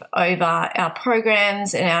ownership over our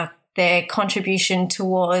programs and their contribution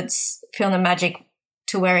towards Feel the Magic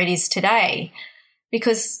to where it is today.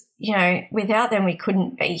 Because, without them we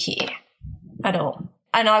couldn't be here at all.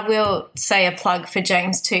 And I will say a plug for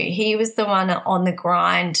James too. He was the one on the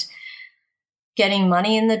grind getting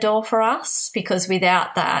money in the door for us, because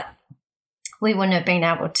without that, we wouldn't have been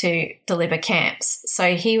able to deliver camps.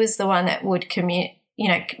 So he was the one that would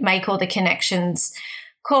make all the connections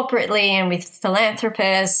corporately and with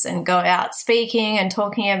philanthropists, and go out speaking and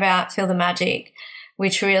talking about Feel the Magic,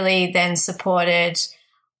 which really then supported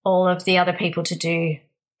all of the other people to do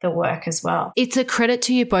the work as well. It's a credit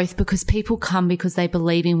to you both, because people come because they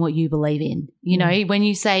believe in what you believe in. When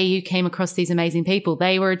you say you came across these amazing people,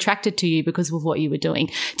 they were attracted to you because of what you were doing.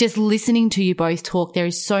 Just listening to you both talk, there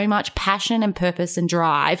is so much passion and purpose and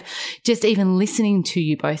drive, just even listening to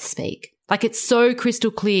you both speak. Like, it's so crystal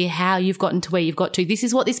clear how you've gotten to where you've got to. This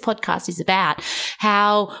is what this podcast is about,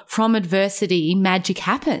 how from adversity magic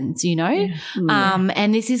happens,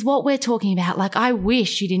 and this is what we're talking about. Like, I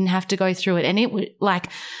wish you didn't have to go through it. And it was like,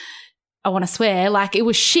 I want to swear, like, it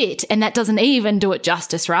was shit, and that doesn't even do it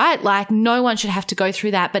justice, right? Like, no one should have to go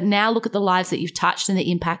through that. But now look at the lives that you've touched and the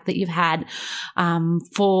impact that you've had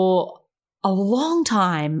for a long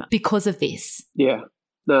time because of this. Yeah,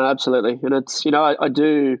 no, absolutely. And it's, I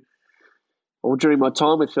do... Well, during my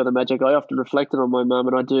time with Feel the Magic, I often reflected on my mum,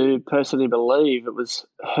 and I do personally believe it was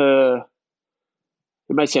her.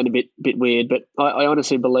 It may sound a bit weird, but I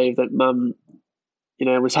honestly believe that Mum,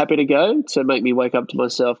 was happy to go to make me wake up to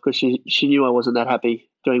myself, because she knew I wasn't that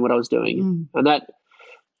happy doing what I was doing, and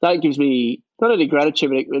that gives me not only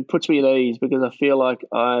gratitude, but it puts me at ease because I feel like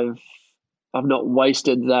I've not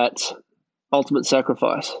wasted that ultimate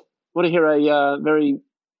sacrifice. Want to hear a very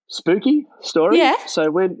spooky story? Yeah.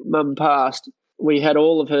 So when Mum passed, we had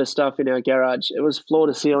all of her stuff in our garage. It was floor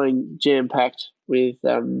to ceiling, jam packed with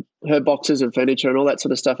her boxes and furniture and all that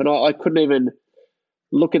sort of stuff. And I couldn't even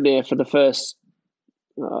look in there for the first,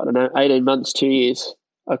 18 months, 2 years.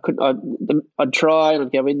 I'd try and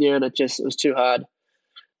I'd go in there and it was too hard.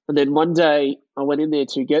 And then one day I went in there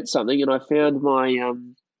to get something and I found my,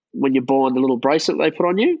 when you're born, the little bracelet they put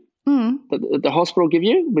on you, that the hospital give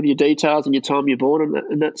you with your details and your time you're born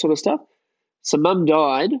and that sort of stuff. So Mum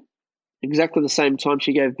died exactly the same time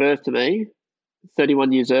she gave birth to me,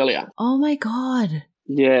 31 years earlier. Oh, my God.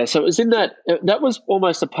 Yeah, so it was in that was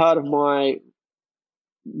almost a part of my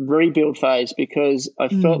rebuild phase because I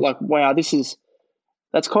felt like, wow,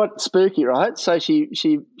 that's quite spooky, right? So she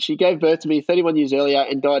gave birth to me 31 years earlier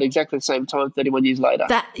and died exactly the same time 31 years later.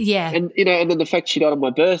 And and then the fact she died on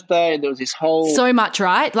my birthday and there was this whole so much,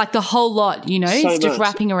 right? Like the whole lot, so it's just much.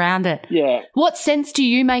 wrapping around it. Yeah. What sense do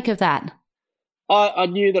you make of that? I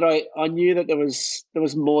knew that there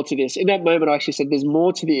was more to this. In that moment I actually said there's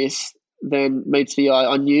more to this than meets the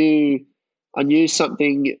eye. I knew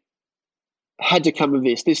something had to come of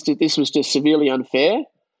this. This was just severely unfair.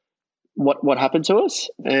 What happened to us?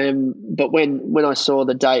 But when I saw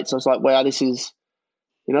the dates, I was like, wow, this is,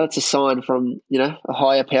 it's a sign from a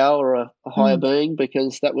higher power or a higher being,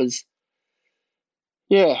 because that was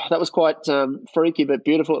quite freaky but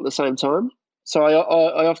beautiful at the same time. So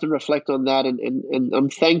I often reflect on that, and I'm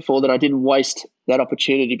thankful that I didn't waste that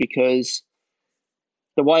opportunity, because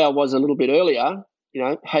the way I was a little bit earlier,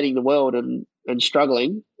 hating the world and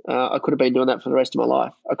struggling, I could have been doing that for the rest of my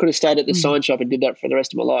life. I could have stayed at the sign shop and did that for the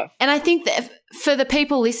rest of my life. And I think that for the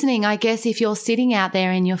people listening, I guess if you're sitting out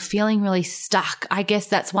there and you're feeling really stuck, I guess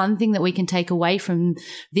that's one thing that we can take away from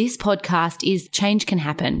this podcast is change can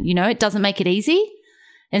happen. It doesn't make it easy.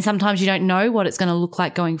 And sometimes you don't know what it's going to look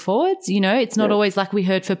like going forwards. It's not always like we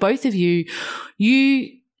heard for both of you. You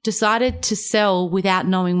decided to sell without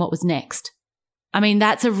knowing what was next. I mean,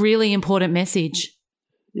 that's a really important message.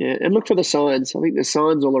 Yeah, and look for the signs. I think there's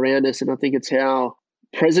signs all around us, and I think it's how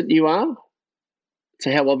present you are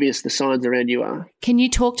to how obvious the signs around you are. Can you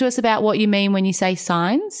talk to us about what you mean when you say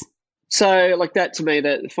signs? So, like that to me,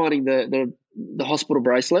 that finding the hospital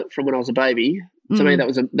bracelet from when I was a baby, to me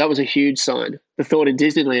that was a huge sign. The thought in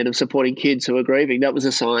Disneyland of supporting kids who are grieving, that was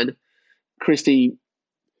a sign. Kristy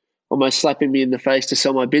almost slapping me in the face to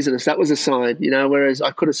sell my business, that was a sign. Whereas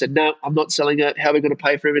I could have said, no, I'm not selling it. How are we going to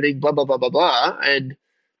pay for everything? Blah blah blah blah blah, and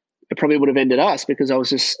it probably would have ended us because I was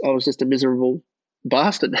just a miserable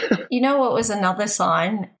bastard. What was another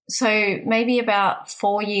sign? So maybe about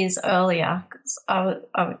 4 years earlier, 'cause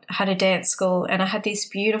I had a dance school and I had this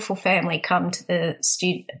beautiful family come to the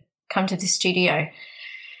studio,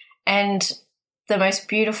 and the most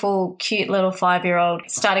beautiful, cute little 5-year-old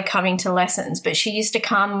started coming to lessons, but she used to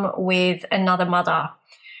come with another mother,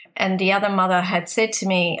 and the other mother had said to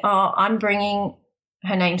me,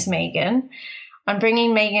 her name's Megan, I'm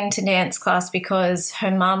bringing Megan to dance class because her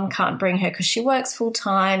mum can't bring her because she works full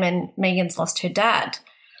time and Megan's lost her dad.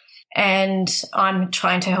 And I'm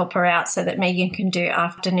trying to help her out so that Megan can do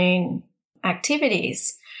afternoon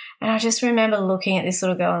activities. And I just remember looking at this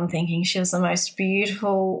little girl and thinking she was the most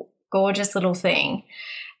beautiful, gorgeous little thing,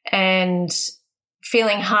 and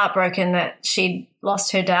feeling heartbroken that she'd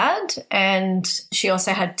lost her dad, and she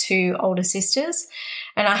also had 2 older sisters.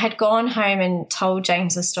 And I had gone home and told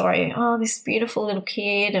James the story, this beautiful little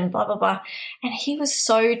kid and blah, blah, blah. And he was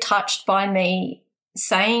so touched by me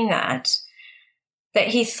saying that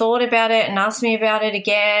he thought about it and asked me about it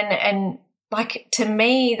again. And like, to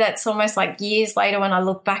me, that's almost like years later when I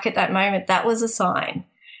look back at that moment, that was a sign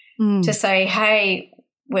to say, hey,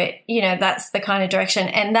 that's the kind of direction.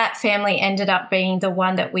 And that family ended up being the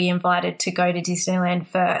one that we invited to go to Disneyland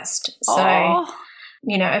first. So,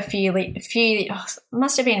 a few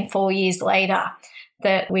must have been 4 years later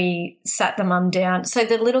that we sat the mum down. So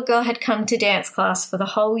the little girl had come to dance class for the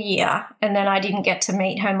whole year, and then I didn't get to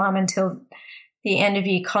meet her mum until the end of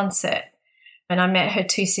year concert. And I met her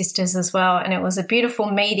 2 sisters as well, and it was a beautiful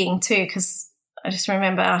meeting too, because I just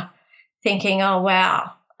remember thinking, oh,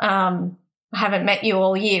 wow, I haven't met you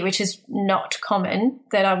all year, which is not common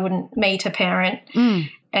that I wouldn't meet a parent.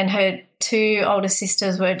 And her 2 older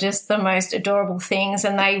sisters were just the most adorable things,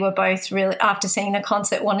 and they were both really, after seeing the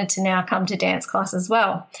concert, wanted to now come to dance class as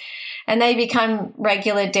well. And they become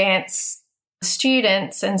regular dance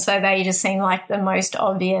students, and so they just seemed like the most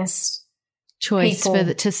obvious choice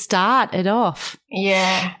to start it off.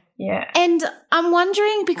 Yeah. Yeah. And I'm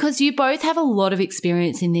wondering, because you both have a lot of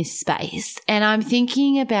experience in this space, and I'm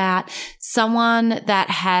thinking about someone that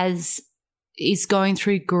is going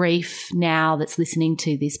through grief now that's listening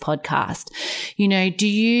to this podcast. You know, do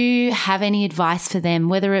you have any advice for them,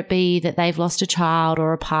 whether it be that they've lost a child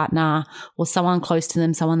or a partner or someone close to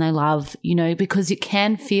them, someone they love, you know, because it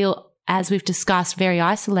can feel, as we've discussed, very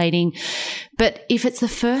isolating. But if it's the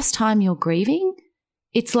first time you're grieving,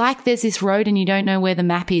 it's like there's this road and you don't know where the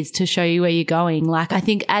map is to show you where you're going. Like, I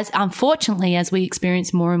think unfortunately, as we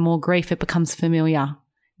experience more and more grief, it becomes familiar.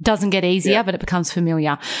 Doesn't get easier, but it becomes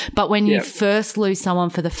familiar. But when you first lose someone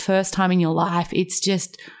for the first time in your life, it's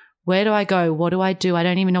just, where do I go? What do? I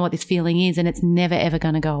don't even know what this feeling is, and it's never, ever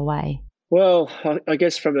going to go away. Well, I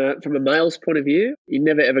guess from a male's point of view, you're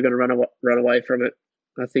never, ever going to run away from it.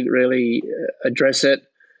 I think really address it.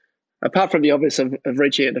 Apart from the obvious of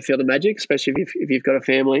reaching out to feel the magic, especially if you've got a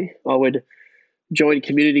family, I would join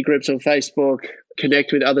community groups on Facebook,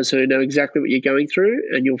 connect with others who know exactly what you're going through,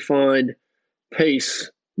 and you'll find peace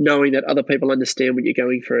knowing that other people understand what you're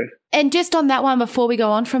going through. And just on that one, before we go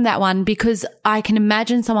on from that one, because I can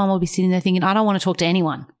imagine someone will be sitting there thinking, I don't want to talk to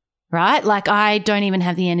anyone, right? Like, I don't even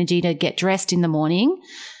have the energy to get dressed in the morning,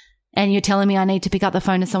 and you're telling me I need to pick up the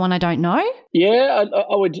phone to someone I don't know? Yeah,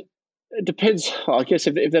 I would. It depends. I guess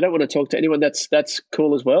if they don't want to talk to anyone, that's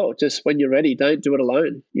cool as well. Just when you're ready, don't do it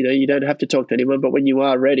alone. You know, you don't have to talk to anyone, but when you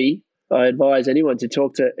are ready, I advise anyone to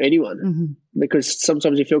talk to anyone, because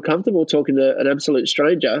sometimes you feel comfortable talking to an absolute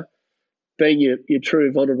stranger, being your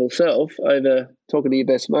true vulnerable self, over talking to your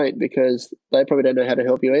best mate, because they probably don't know how to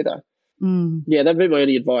help you either. Yeah, that'd be my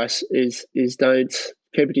only advice is don't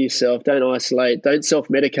keep it to yourself. Don't isolate. Don't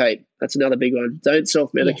self-medicate. That's another big one. Don't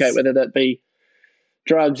self-medicate, whether that be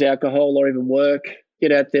drugs, alcohol, or even work.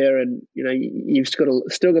 Get out there and, you know, you've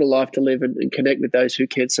still got a life to live, and connect with those who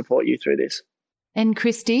can support you through this. And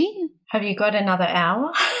Kristy? Have you got another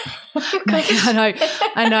hour?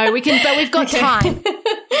 I know. We can, but we've got time.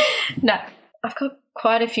 No, I've got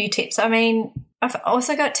quite a few tips. I mean, I've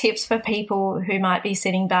also got tips for people who might be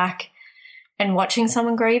sitting back and watching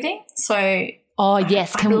someone grieving. So, oh,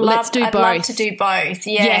 yes. Let's do both. I'd love to do both.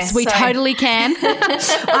 Yeah, yes, we totally can.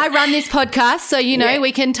 I run this podcast, so, you know,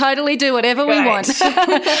 we can totally do whatever we want.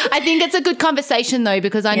 I think it's a good conversation, though,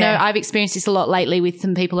 because I know I've experienced this a lot lately with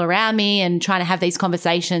some people around me and trying to have these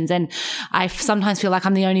conversations, and I sometimes feel like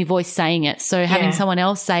I'm the only voice saying it. So having someone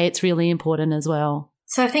else say it's really important as well.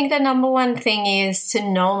 So I think the number one thing is to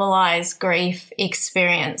normalize grief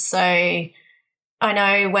experience. So I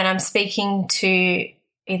know when I'm speaking to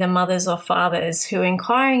either mothers or fathers who are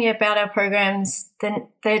inquiring about our programs, then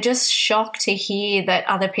they're just shocked to hear that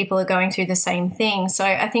other people are going through the same thing. So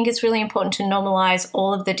I think it's really important to normalize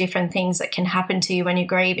all of the different things that can happen to you when you're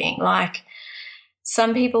grieving. Like,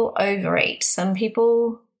 some people overeat, some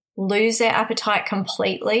people lose their appetite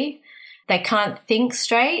completely. They can't think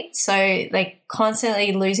straight, so they're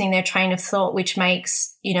constantly losing their train of thought, which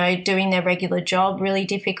makes, you know, doing their regular job really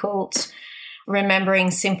difficult.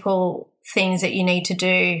 Remembering simple things that you need to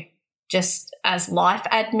do just as life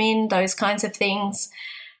admin, those kinds of things.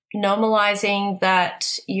 Normalizing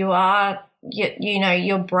that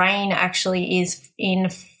your brain actually is in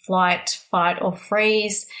flight, fight, or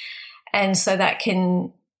freeze, and so that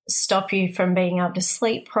can stop you from being able to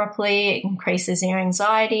sleep properly. It increases your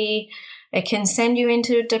anxiety. It can send you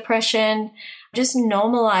into depression. Just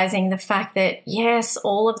normalizing the fact that, yes,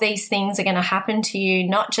 all of these things are going to happen to you,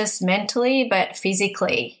 not just mentally, but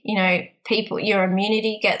physically. You know, your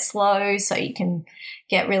immunity gets low, so you can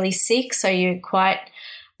get really sick. So you're quite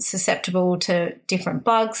susceptible to different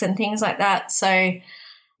bugs and things like that. So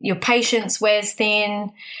your patience wears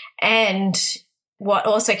thin. And what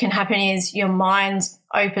also can happen is your mind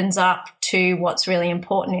opens up to what's really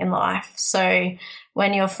important in life. So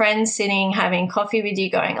when your friend's sitting having coffee with you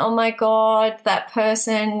going, oh, my God, that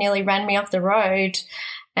person nearly ran me off the road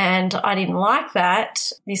and I didn't like that,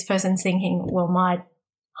 this person's thinking, well, my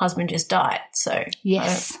husband just died. So,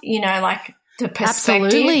 yes, like the perspective.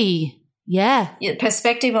 Absolutely. Yeah. Your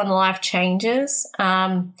perspective on life changes.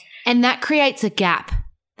 And that creates a gap.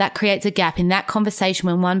 That creates a gap in that conversation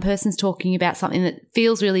when one person's talking about something that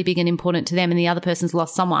feels really big and important to them and the other person's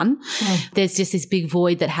lost someone. There's just this big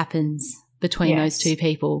void that happens between those two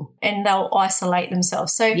people. And they'll isolate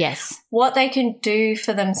themselves. So what they can do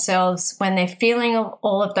for themselves when they're feeling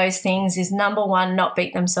all of those things is, number one, not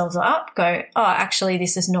beat themselves up. Go, oh, actually,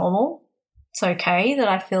 this is normal. It's okay that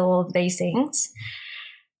I feel all of these things.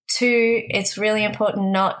 Two, it's really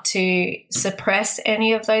important not to suppress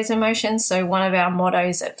any of those emotions. So one of our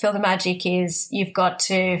mottos at Feel the Magic is, you've got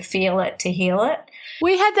to feel it to heal it.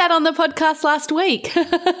 We had that on the podcast last week.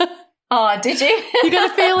 Oh, did you? You got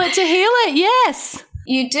to feel it to heal it, yes.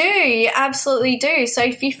 You do. You absolutely do. So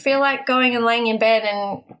if you feel like going and laying in bed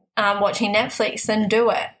and watching Netflix, then do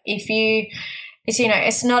it.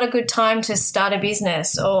 It's not a good time to start a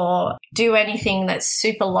business or do anything that's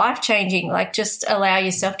super life-changing. Like, just allow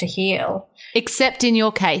yourself to heal. Except in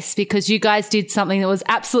your case, because you guys did something that was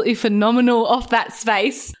absolutely phenomenal off that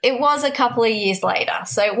space. It was a couple of years later,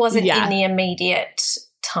 so it wasn't in the immediate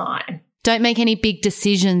time. Don't make any big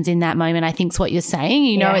decisions in that moment, I think is what you're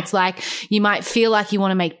saying. It's like you might feel like you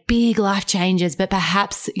want to make big life changes, but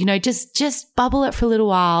perhaps, just bubble it for a little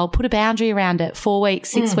while, put a boundary around it, 4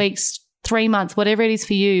 weeks, 6 weeks, 3 months, whatever it is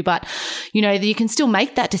for you. But, you can still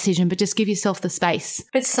make that decision, but just give yourself the space.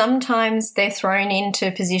 But sometimes they're thrown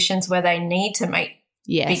into positions where they need to make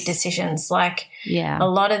big decisions. Like a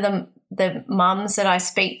lot of them, the mums that I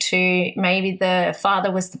speak to, maybe the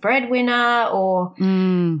father was the breadwinner or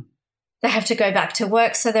they have to go back to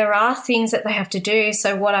work. So there are things that they have to do.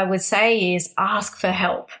 So what I would say is ask for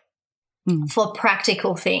help for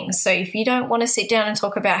practical things. So if you don't want to sit down and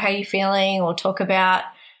talk about how you're feeling or talk about,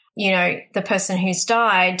 the person who's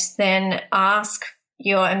died, then ask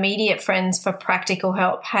your immediate friends for practical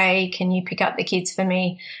help. Hey, can you pick up the kids for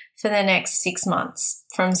me for the next 6 months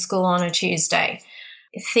from school on a Tuesday?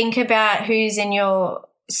 Think about who's in your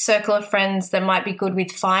circle of friends that might be good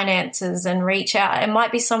with finances and reach out. It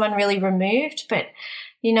might be someone really removed, but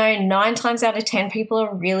 9 times out of 10 people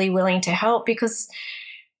are really willing to help because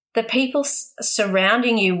the people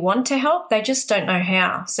surrounding you want to help. They just don't know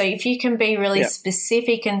how. So if you can be really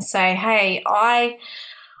specific and say, hey,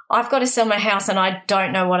 I've got to sell my house and I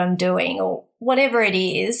don't know what I'm doing, or whatever it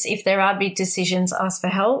is, if there are big decisions, ask for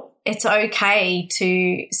help. It's okay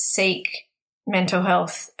to seek mental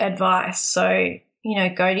health advice. So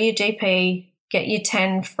go to your GP, get your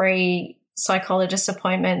 10 free psychologist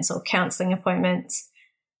appointments or counselling appointments.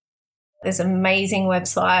 There's an amazing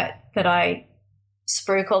website that I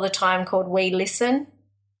spruik all the time called We Listen,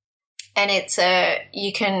 and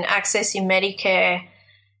you can access your Medicare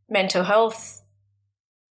mental health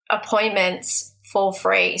appointments for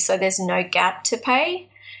free, so there's no gap to pay.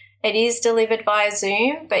 It is delivered via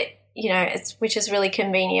Zoom, but which is really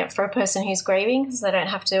convenient for a person who's grieving because they don't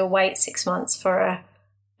have to wait 6 months for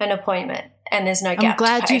an appointment, and there's no gap to pay. I'm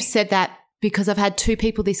glad you've said that because I've had 2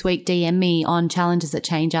 people this week DM me on Challenges That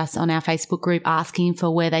Change Us on our Facebook group asking for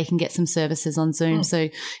where they can get some services on Zoom. So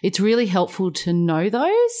it's really helpful to know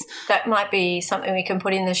those. That might be something we can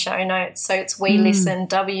put in the show notes. So it's We Listen,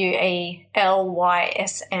 WELYSN.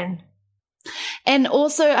 And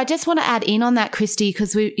also, I just want to add in on that, Kristy,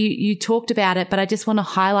 because you talked about it, but I just want to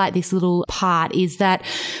highlight this little part is that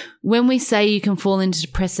when we say you can fall into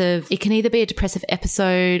depressive, it can either be a depressive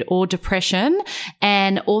episode or depression.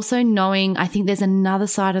 And also knowing, I think there's another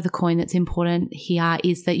side of the coin that's important here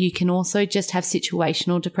is that you can also just have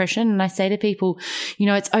situational depression. And I say to people,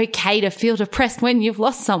 it's okay to feel depressed when you've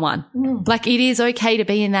lost someone. Like it is okay to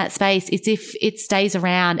be in that space. It's if it stays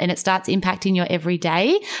around and it starts impacting your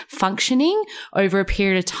everyday functioning over a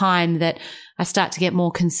period of time that I start to get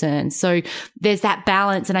more concerned. So there's that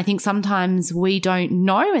balance. And I think sometimes we don't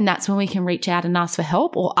know, and that's when we can reach out and ask for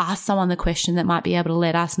help or ask someone the question that might be able to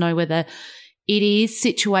let us know whether it is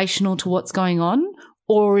situational to what's going on,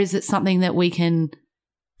 or is it something that we can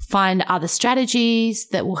find other strategies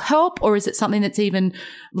that will help, or is it something that's even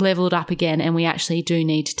leveled up again and we actually do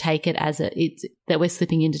need to take it as it's that we're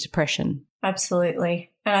slipping into depression.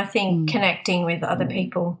 Absolutely. And I think connecting with other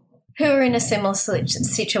people who are in a similar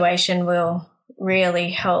situation will really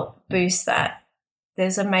help boost that.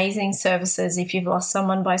 There's amazing services if you've lost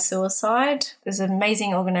someone by suicide. There's an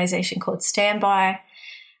amazing organisation called Standby,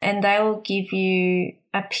 and they will give you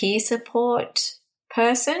a peer support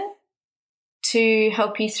person to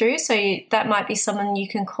help you through. So that might be someone you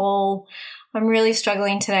can call, I'm really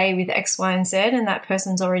struggling today with X, Y, and Z, and that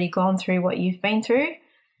person's already gone through what you've been through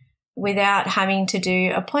without having to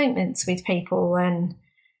do appointments with people. And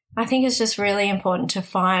I think it's just really important to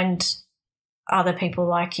find other people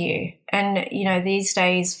like you. And, these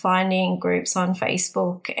days finding groups on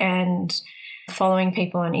Facebook and following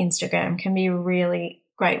people on Instagram can be a really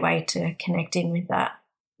great way to connect in with that.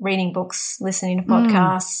 Reading books, listening to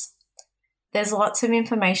podcasts. There's lots of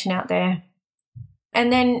information out there.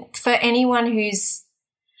 And then for anyone who's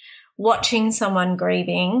watching someone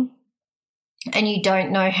grieving and you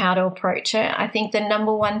don't know how to approach it, I think the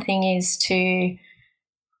number one thing is to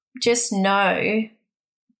just know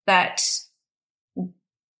that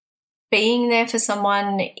being there for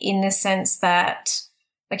someone in the sense that,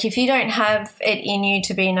 like, if you don't have it in you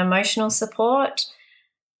to be an emotional support,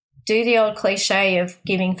 do the old cliche of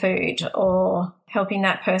giving food or helping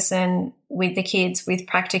that person with the kids with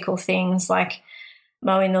practical things like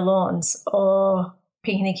mowing the lawns or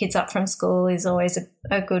picking the kids up from school is always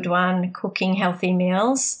a good one, cooking healthy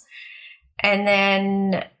meals. And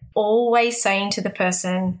then always saying to the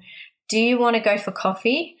person, do you want to go for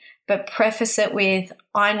coffee? But preface it with,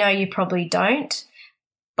 I know you probably don't,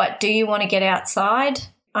 but do you want to get outside?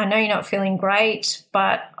 I know you're not feeling great,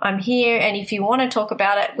 but I'm here, and if you want to talk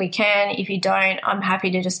about it, we can. If you don't, I'm happy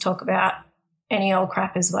to just talk about any old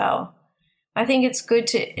crap as well. I think it's good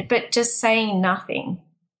but just saying nothing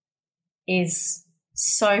is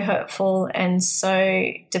so hurtful and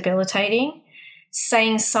so debilitating.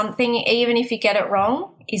 Saying something, even if you get it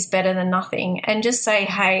wrong, is better than nothing. And just say,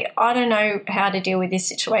 hey, I don't know how to deal with this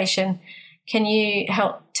situation. Can you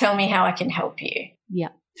tell me how I can help you? Yeah.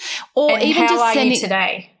 Or and even how just are you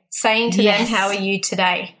today? Saying to them, how are you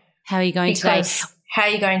today? How are you going today? How are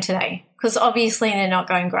you going today? Because obviously they're not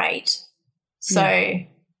going great. So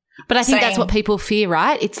But I think that's what people fear,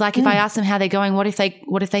 right? It's like if I ask them how they're going, what if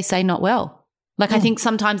they say not well? Like I think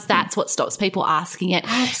sometimes that's what stops people asking it.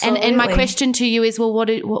 Absolutely. And my question to you is, well, what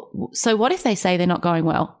if they say they're not going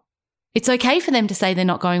well? It's okay for them to say they're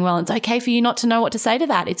not going well. It's okay for you not to know what to say to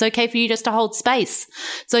that. It's okay for you just to hold space.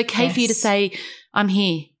 It's okay for you to say, I'm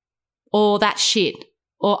here, or that's shit,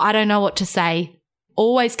 or I don't know what to say.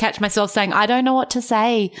 Always catch myself saying, I don't know what to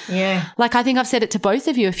say. Yeah. Like I think I've said it to both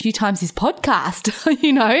of you a few times this podcast,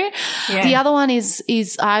 you know. Yeah. The other one is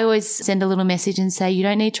I always send a little message and say, you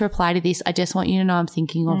don't need to reply to this. I just want you to know I'm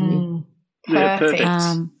thinking of you. Perfect.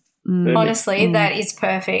 Perfect. Honestly, that is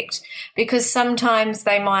perfect, because sometimes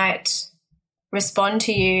they might respond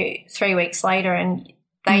to you 3 weeks later and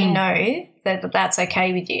they know that that's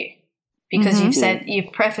okay with you because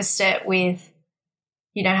you've prefaced it with,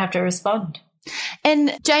 you don't have to respond.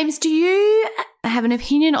 And James, do you have an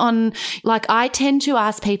opinion on, like I tend to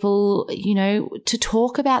ask people, you know, to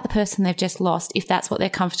talk about the person they've just lost if that's what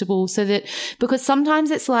they're comfortable, so that, because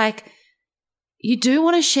sometimes it's like you do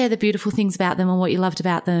want to share the beautiful things about them and what you loved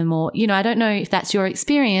about them, or, you know, I don't know if that's your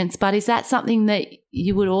experience, but is that something that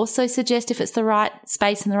you would also suggest if it's the right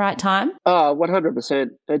space and the right time? 100%.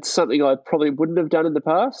 It's something I probably wouldn't have done in the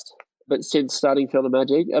past. But since starting Feel the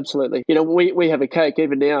Magic, absolutely. You know, we have a cake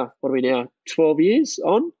even now. What are we now? 12 years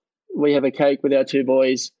on? We have a cake with our two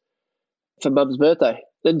boys for Mum's birthday,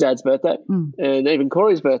 then Dad's birthday, and even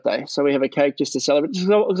Corey's birthday. So we have a cake just to celebrate.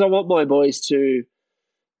 Because I want my boys to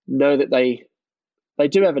know that they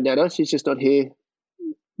do have a nana. She's just not here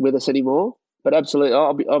with us anymore. But absolutely,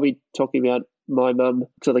 I'll be talking about my mum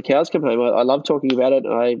till the cows come home. I love talking about it.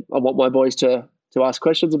 I want my boys to ask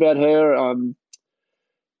questions about her.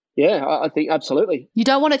 Yeah, I think absolutely. You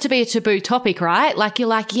don't want it to be a taboo topic, right? Like you're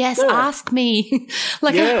like, yes, ask me.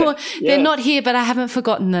 Like they're not here, but I haven't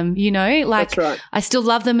forgotten them, you know? Like that's right. I still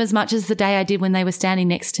love them as much as the day I did when they were standing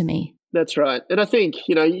next to me. That's right. And I think,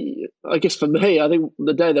 you know, I guess for me, I think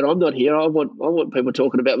the day that I'm not here, I want people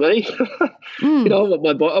talking about me. You know,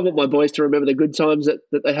 I want my boys to remember the good times that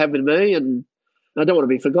they have with me, and I don't want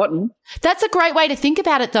to be forgotten. That's a great way to think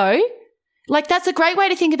about it, though. Like that's a great way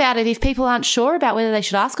to think about it. If people aren't sure about whether they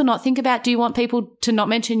should ask or not, think about, do you want people to not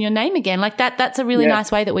mention your name again? Like that's a really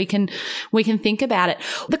nice way that we can think about it.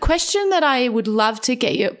 The question that I would love to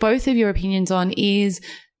get both of your opinions on is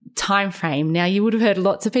time frame. Now, you would have heard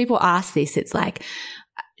lots of people ask this. It's like,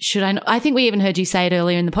 I think we even heard you say it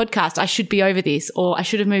earlier in the podcast, I should be over this, or I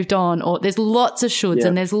should have moved on, or there's lots of shoulds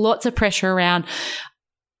and there's lots of pressure around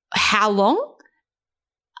how long.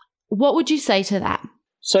 What would you say to that?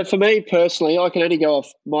 So for me personally, I can only go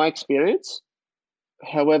off my experience.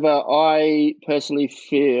 However, I personally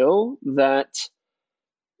feel that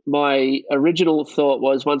my original thought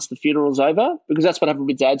was once the funeral's over, because that's what happened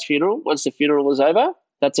with Dad's funeral. Once the funeral was over,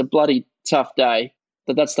 that's a bloody tough day.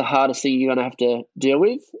 That's the hardest thing you're going to have to deal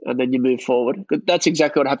with, and then you move forward. That's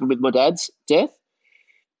exactly what happened with my dad's death.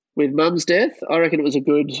 With Mum's death, I reckon it was a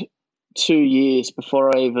good 2 years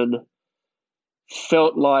before I even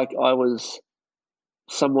felt like I was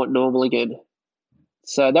somewhat normal again.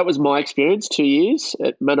 So that was my experience, 2 years.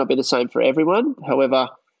 It may not be the same for everyone. However,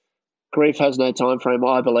 grief has no time frame,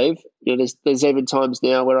 I believe. You know, there's even times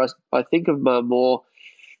now where I think of Mum more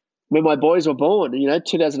when my boys were born, you know,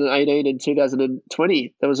 2018 and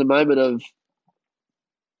 2020. There was a moment of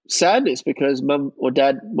sadness because Mum or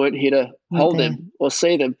Dad weren't here to hold them or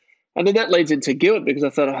see them. And then that leads into guilt because I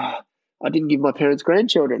thought, I didn't give my parents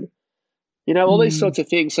grandchildren. You know, all these sorts of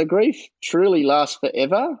things. So grief truly lasts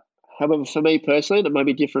forever. However, for me personally, and it may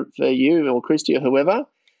be different for you or Kristy or whoever,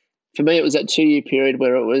 for me it was that 2 year period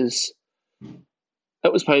where it was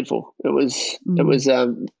painful. It was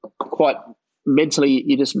quite mentally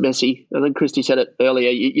you're just messy. I think Kristy said it earlier.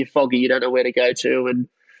 You're foggy. You don't know where to go to.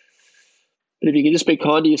 But if you can just be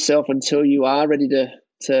kind to yourself until you are ready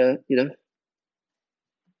to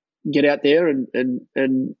get out there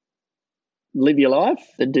and live your life,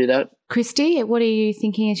 then do that. Kristy, what are you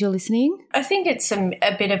thinking as you're listening? I think it's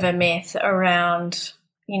a bit of a myth around,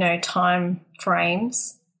 time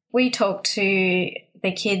frames. We talk to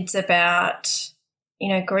the kids about,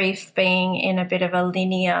 grief being in a bit of a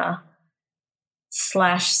linear /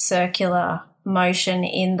 circular motion,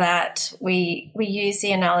 in that we use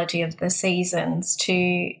the analogy of the seasons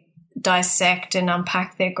to dissect and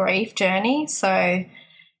unpack their grief journey. So,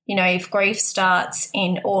 if grief starts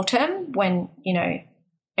in autumn when,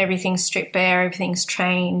 everything's stripped bare, everything's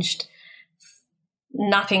changed,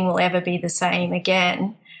 nothing will ever be the same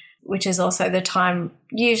again, which is also the time,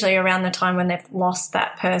 usually around the time when they've lost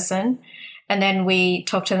that person. And then we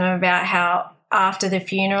talk to them about how after the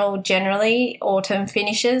funeral, generally autumn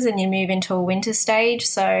finishes and you move into a winter stage.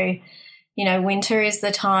 So, winter is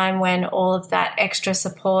the time when all of that extra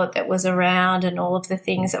support that was around and all of the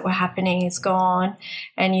things that were happening is gone,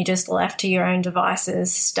 and you're just left to your own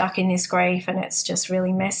devices, stuck in this grief, and it's just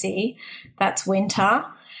really messy. That's winter.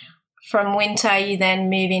 From winter, you then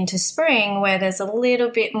move into spring, where there's a little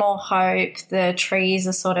bit more hope. The trees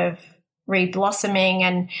are sort of re-blossoming,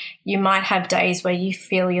 and you might have days where you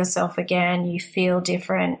feel yourself again, you feel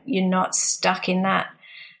different, you're not stuck in that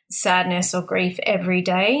sadness or grief every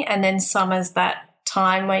day. And then summer's that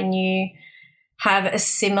time when you have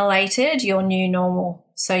assimilated your new normal.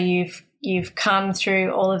 So you've come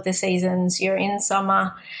through all of the seasons, you're in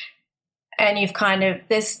summer, and you've kind of,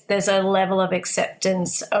 there's a level of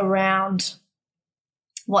acceptance around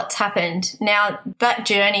what's happened. Now, that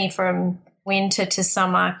journey from winter to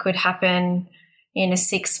summer could happen in a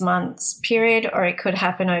 6 months period, or it could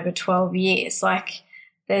happen over 12 years. Like,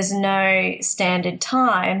 there's no standard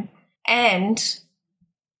time, and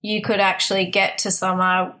you could actually get to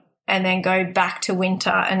summer and then go back to winter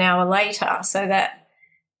an hour later, so that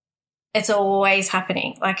it's always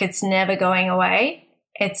happening. Like, it's never going away.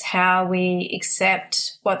 It's how we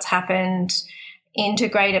accept what's happened,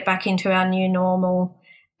 integrate it back into our new normal,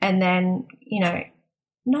 and then,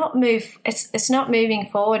 not move. It's not moving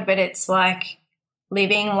forward, but it's like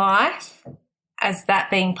living life as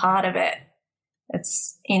that being part of it.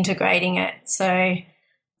 It's integrating it. So,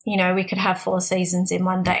 we could have 4 seasons in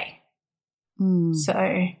one day.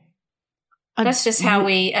 So that's just how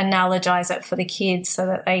we analogize it for the kids, so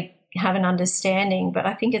that they have an understanding. But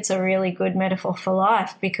I think it's a really good metaphor for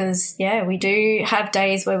life, because, we do have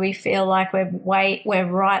days where we feel like we're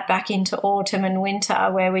right back into autumn and winter,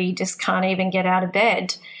 where we just can't even get out of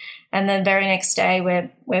bed. And the very next day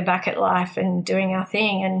we're back at life and doing our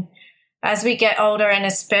thing. And as we get older, and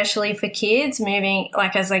especially for kids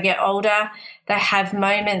as they get older, they have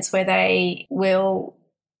moments where they will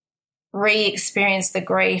re-experience the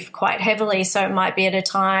grief quite heavily. So it might be at a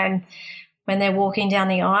time when they're walking down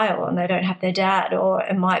the aisle and they don't have their dad, or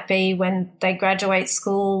it might be when they graduate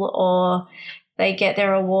school, or they get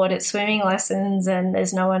their award at swimming lessons and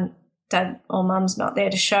there's no one, dad or mum's not there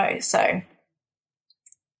to show. So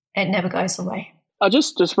it never goes away. I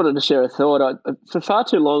just wanted to share a thought. For far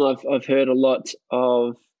too long, I've heard a lot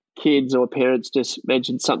of kids or parents just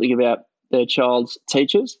mention something about their child's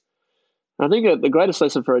teachers. And I think the greatest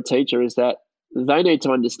lesson for a teacher is that they need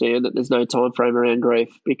to understand that there's no time frame around grief,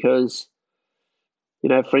 because,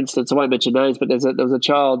 for instance, I won't mention names, but there was a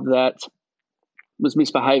child that was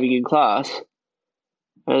misbehaving in class,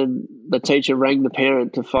 and the teacher rang the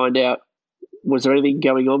parent to find out, was there anything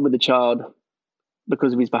going on with the child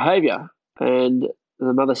because of his behaviour? And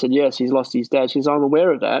the mother said, yes, he's lost his dad. She's, I'm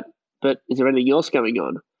aware of that, but is there anything else going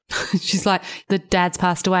on? She's like, the dad's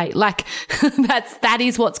passed away. Like, that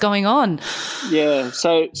is what's going on. Yeah.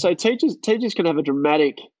 So teachers can have a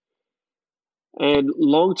dramatic and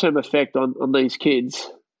long-term effect on these kids,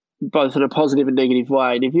 both in a positive and negative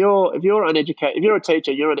way. And if you're uneducated, if you're a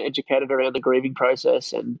teacher, you're uneducated around the grieving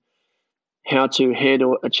process and how to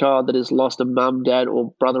handle a child that has lost a mum, dad,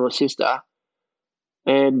 or brother or sister,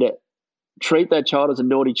 and treat that child as a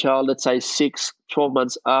naughty child, let's say 12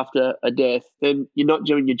 months after a death, then you're not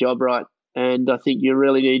doing your job right. And I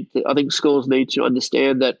think schools need to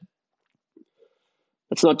understand that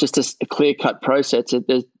it's not just a clear-cut process.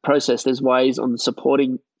 There's ways on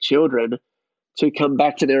supporting children to come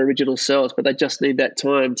back to their original selves, but they just need that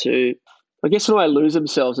time to, I guess, in a way, lose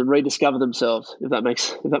themselves and rediscover themselves, if that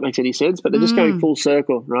makes any sense. But they're just going full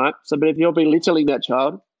circle, right? So, but if you're belittling that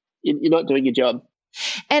child, you're not doing your job.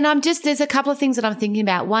 And there's a couple of things that I'm thinking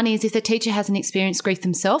about. One is if the teacher hasn't experienced grief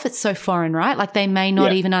themselves, it's so foreign, right? Like they may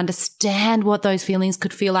not even understand what those feelings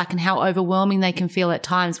could feel like and how overwhelming they can feel at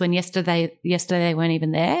times when yesterday they weren't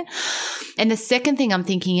even there. And the second thing I'm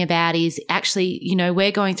thinking about is actually,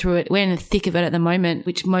 we're going through it. We're in the thick of it at the moment,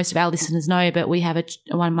 which most of our listeners know, but we have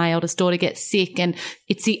my eldest daughter gets sick and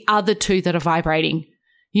it's the other two that are vibrating.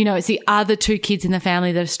 It's the other two kids in the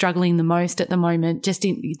family that are struggling the most at the moment, just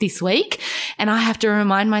in this week. And I have to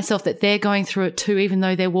remind myself that they're going through it too, even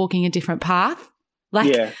though they're walking a different path.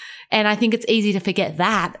 And I think it's easy to forget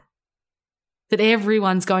that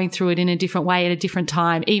everyone's going through it in a different way at a different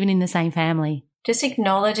time, even in the same family. Just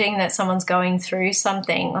acknowledging that someone's going through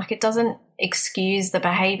something, like it doesn't excuse the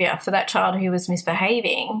behaviour for that child who was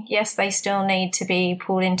misbehaving. Yes, they still need to be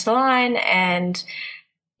pulled into line and,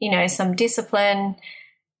 some discipline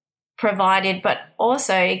provided, but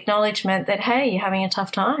also acknowledgement that, hey, you're having a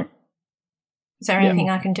tough time. Is there anything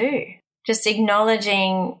I can do? Just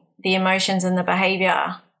acknowledging the emotions and the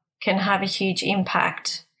behaviour can have a huge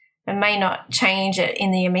impact. It may not change it in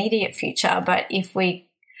the immediate future, but if we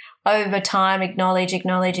over time acknowledge, we're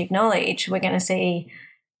going to see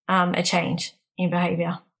a change in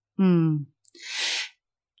behaviour.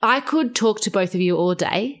 I could talk to both of you all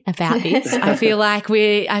day about this. I feel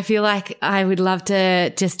like I would love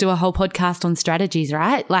to just do a whole podcast on strategies,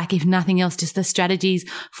 right? Like if nothing else, just the strategies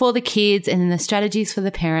for the kids and then the strategies for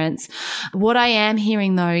the parents. What I am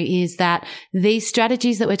hearing though is that these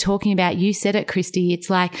strategies that we're talking about, you said it, Kristy, it's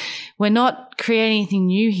like we're not creating anything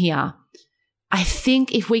new here. I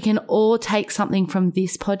think if we can all take something from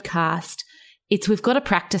this podcast, we've got to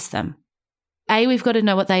practice them. A, we've got to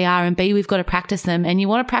know what they are, and B, we've got to practice them. And you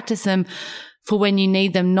want to practice them for when you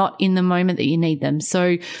need them, not in the moment that you need them.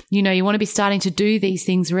 So, you want to be starting to do these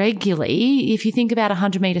things regularly. If you think about a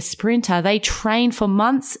 100-meter sprinter, they train for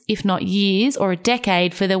months, if not years or a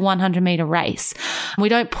decade for their 100-meter race. We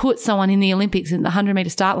don't put someone in the Olympics in the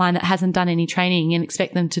 100-meter start line that hasn't done any training and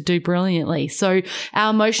expect them to do brilliantly. So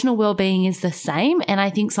our emotional well-being is the same. And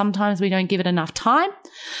I think sometimes we don't give it enough time,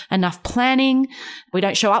 enough planning. We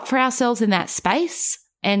don't show up for ourselves in that space.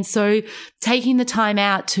 And so taking the time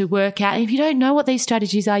out to work out, if you don't know what these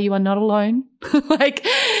strategies are, you are not alone.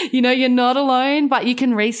 You're not alone, but you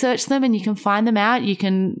can research them and you can find them out. You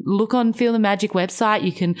can look on Feel the Magic website.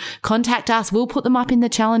 You can contact us. We'll put them up in the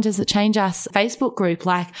Challenges That Change Us Facebook group.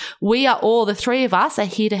 The three of us are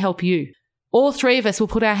here to help you. All three of us will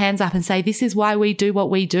put our hands up and say, this is why we do what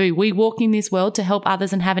we do. We walk in this world to help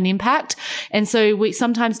others and have an impact. And so we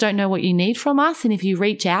sometimes don't know what you need from us. And if you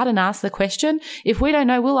reach out and ask the question, if we don't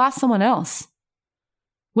know, we'll ask someone else.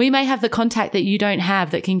 We may have the contact that you don't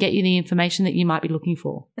have that can get you the information that you might be looking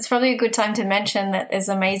for. It's probably a good time to mention that there's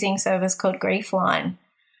an amazing service called Grief Line.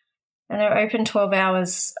 And they're open 12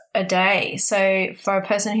 hours a day. So for a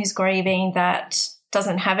person who's grieving that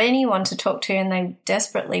doesn't have anyone to talk to and they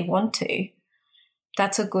desperately want to,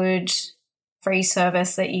 that's a good free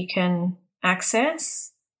service that you can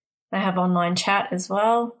access. They have online chat as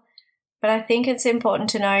well. But I think it's important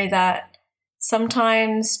to know that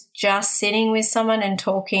sometimes just sitting with someone and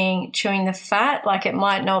talking, chewing the fat, it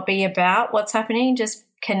might not be about what's happening, just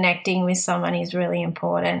connecting with someone is really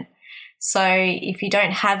important. So if you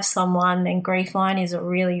don't have someone, then Grief Line is a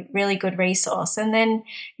really, really good resource. And then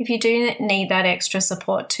if you do need that extra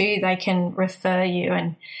support too, they can refer you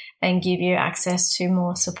and give you access to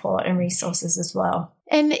more support and resources as well.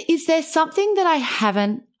 And is there something that I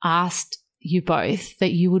haven't asked you both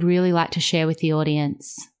that you would really like to share with the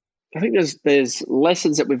audience? I think there's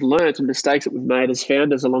lessons that we've learned and mistakes that we've made as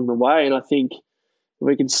founders along the way. And I think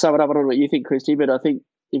we can sum it up. I don't know what you think, Kristy, but I think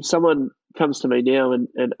if someone comes to me now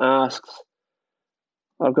and asks,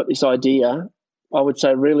 I've got this idea, I would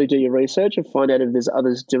say really do your research and find out if there's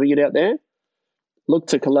others doing it out there. Look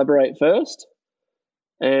to collaborate first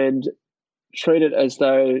and treat it as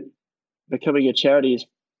though becoming a charity is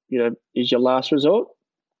your last resort.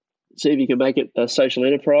 See if you can make it a social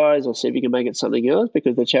enterprise or see if you can make it something else,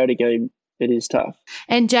 because the charity game, it is tough.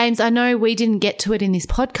 And James, I know we didn't get to it in this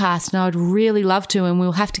podcast and I'd really love to, and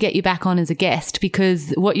we'll have to get you back on as a guest,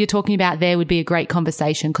 because what you're talking about there would be a great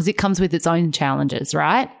conversation because it comes with its own challenges,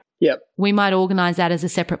 right? Yep. We might organise that as a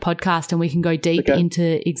separate podcast and we can go deep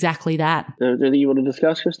into exactly that. Anything you want to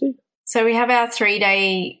discuss, Kristy? So we have our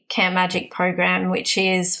 3-day Camp Magic program, which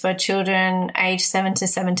is for children aged 7 to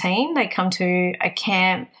 17. They come to a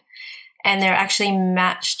camp and they're actually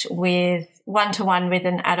matched with one-to-one with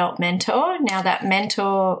an adult mentor. Now that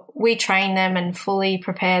mentor, we train them and fully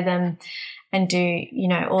prepare them and do,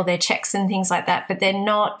 all their checks and things like that, but they're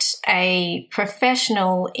not a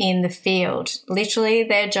professional in the field. Literally,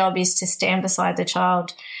 their job is to stand beside the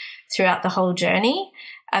child throughout the whole journey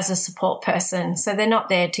as a support person. So they're not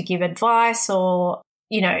there to give advice or,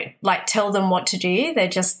 like tell them what to do. They're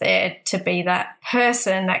just there to be that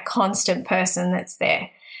person, that constant person that's there.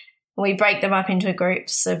 We break them up into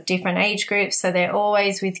groups of different age groups, so they're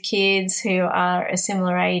always with kids who are a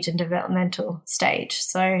similar age and developmental stage.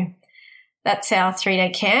 So that's our 3-day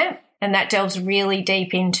camp, and that delves really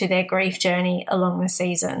deep into their grief journey along the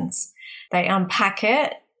seasons. They unpack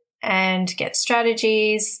it and get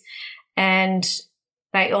strategies, and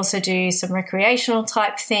they also do some recreational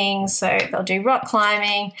type things. So they'll do rock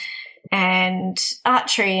climbing and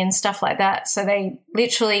archery and stuff like that. So they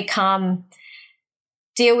literally come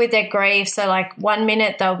deal with their grief. So like 1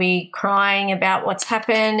 minute they'll be crying about what's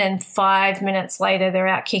happened and 5 minutes later they're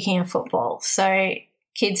out kicking a football. So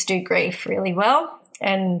kids do grief really well,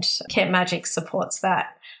 and Camp Magic supports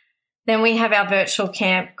that. Then we have our virtual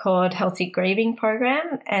camp called Healthy Grieving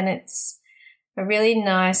Program, and it's a really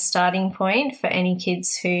nice starting point for any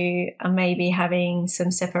kids who are maybe having some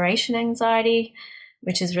separation anxiety,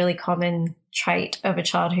 which is a really common trait of a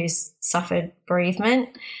child who's suffered bereavement.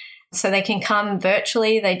 So they can come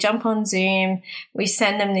virtually, they jump on Zoom, we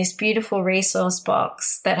send them this beautiful resource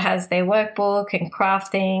box that has their workbook and craft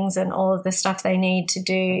things and all of the stuff they need to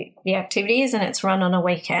do the activities, and it's run on a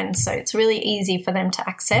weekend. So it's really easy for them to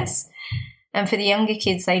access. And for the younger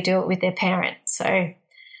kids, they do it with their parent,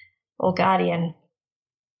 or guardian.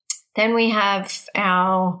 Then we have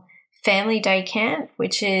our family day camp,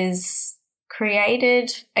 which is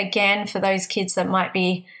created again for those kids that might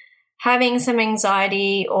be having some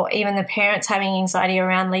anxiety, or even the parents having anxiety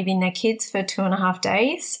around leaving their kids for 2.5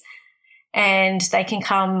 days. And they can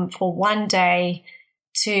come for 1 day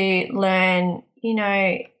to learn,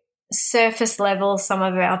 surface level some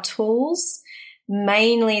of our tools.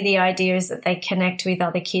 Mainly the idea is that they connect with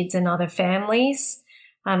other kids and other families.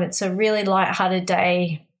 It's a really lighthearted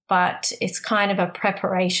day, but it's kind of a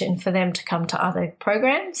preparation for them to come to other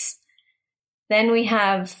programs. Then we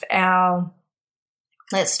have our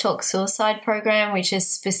Let's Talk Suicide program, which is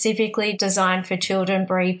specifically designed for children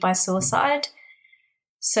bereaved by suicide.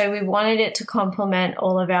 So we wanted it to complement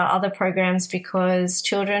all of our other programs because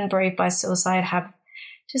children bereaved by suicide have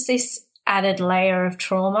just this added layer of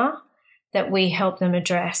trauma that we help them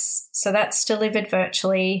address. So that's delivered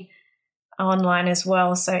virtually online as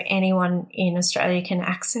well, so anyone in Australia can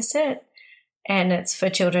access it, and it's for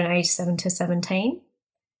children aged 7 to 17.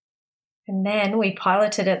 And then we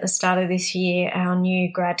piloted at the start of this year our new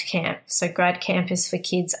grad camp. So grad camp is for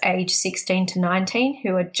kids aged 16 to 19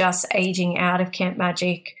 who are just aging out of Camp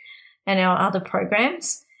Magic and our other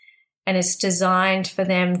programs. And it's designed for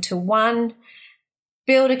them to, one,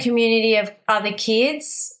 build a community of other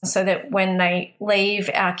kids so that when they leave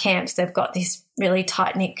our camps, they've got this really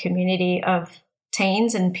tight-knit community of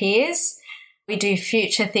teens and peers. We do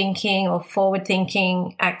future thinking or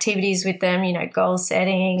forward-thinking activities with them, goal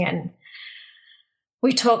setting, and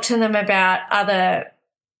we talk to them about other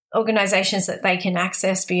organisations that they can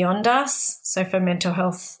access beyond us, so for mental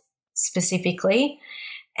health specifically,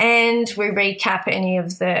 and we recap any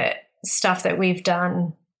of the stuff that we've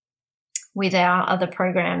done with our other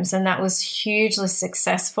programs, and that was hugely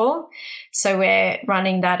successful. So we're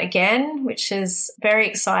running that again, which is very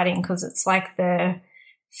exciting because it's like the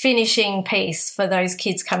finishing piece for those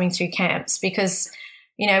kids coming through camps because,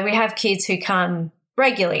 we have kids who come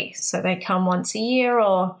regularly. So they come once a year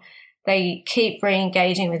or they keep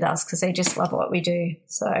re-engaging with us because they just love what we do.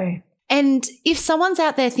 And if someone's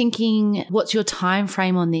out there thinking, what's your time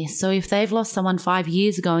frame on this? So if they've lost someone 5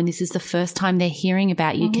 years ago and this is the first time they're hearing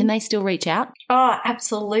about you, can they still reach out? Oh,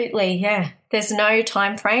 absolutely. Yeah. There's no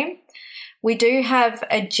time frame. We do have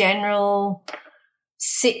a general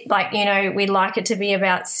we like it to be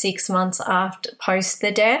about 6 months after post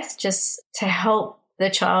the death, just to help the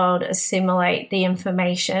child assimilate the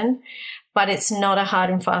information, but it's not a hard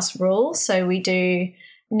and fast rule. So we do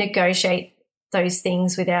negotiate those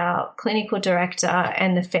things with our clinical director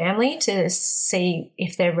and the family to see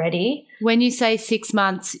if they're ready. When you say 6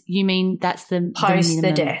 months, you mean that's the post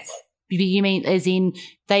the death? You mean as in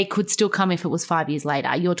they could still come if it was 5 years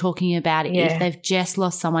later? You're talking about if they've just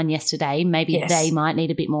lost someone yesterday, maybe they might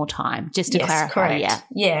need a bit more time, just to clarify. Correct.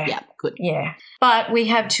 Yeah, good. Yeah. But we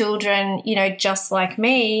have children, just like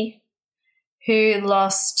me, who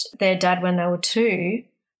lost their dad when they were 2.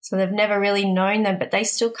 So they've never really known them, but they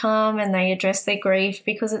still come and they address their grief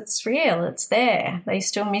because it's real, it's there. They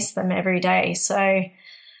still miss them every day. So,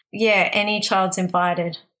 any child's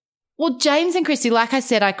invited. Well, James and Kristy, like I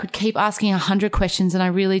said, I could keep asking 100 questions and I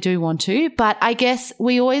really do want to, but I guess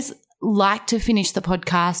we always like to finish the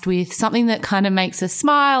podcast with something that kind of makes us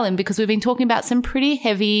smile, and because we've been talking about some pretty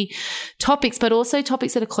heavy topics, but also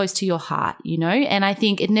topics that are close to your heart, you know, and I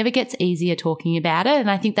think it never gets easier talking about it. And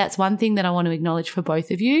I think that's one thing that I want to acknowledge for both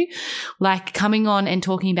of you, like coming on and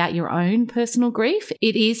talking about your own personal grief.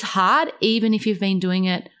 It is hard, even if you've been doing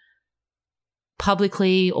it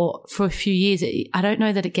publicly or for a few years. I don't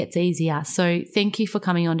know that it gets easier. So thank you for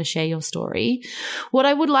coming on to share your story. What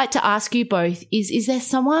I would like to ask you both is there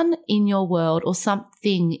someone in your world or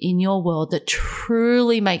something in your world that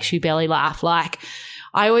truly makes you belly laugh? Like,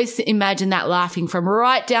 I always imagine that laughing from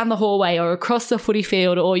right down the hallway or across the footy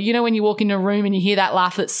field, or, you know, when you walk into a room and you hear that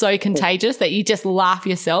laugh that's so contagious that you just laugh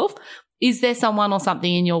yourself. Is there someone or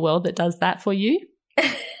something in your world that does that for you?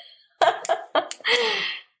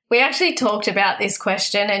 We actually talked about this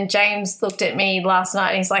question, and James looked at me last night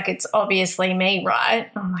and he's like, it's obviously me,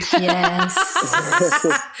 right? I'm like, yes.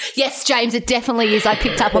 Yes, James, it definitely is. I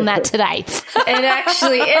picked up on that today. It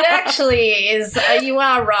actually is. You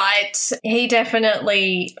are right. He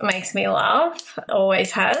definitely makes me laugh,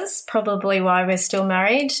 always has, probably why we're still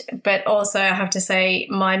married. But also I have to say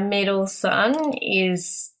my middle son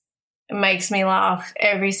makes me laugh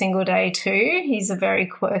every single day too. He's a very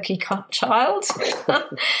quirky child.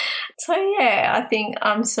 So, yeah, I think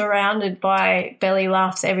I'm surrounded by belly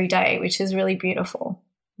laughs every day, which is really beautiful.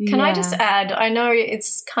 Can I just add, I know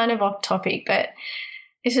it's kind of off topic, but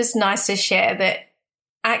it's just nice to share that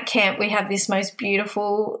at camp we have this most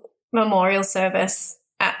beautiful memorial service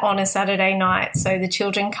on a Saturday night. So the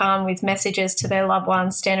children come with messages to their loved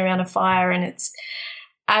ones, stand around a fire, and it's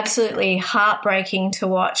absolutely heartbreaking to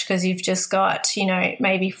watch because you've just got, you know,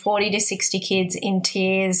 maybe 40 to 60 kids in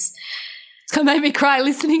tears. It made me cry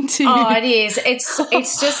listening to you. Oh, it is.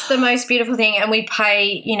 It's just the most beautiful thing. And we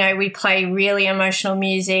play really emotional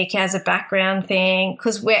music as a background thing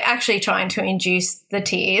because we're actually trying to induce the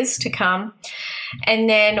tears to come. And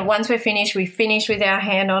then once we finish with our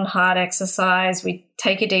hand on heart exercise. We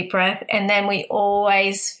take a deep breath, and then we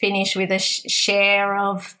always finish with a share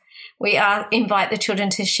of. We invite the children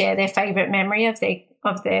to share their favourite memory of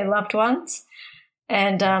their loved ones,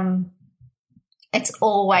 and it's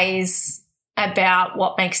always about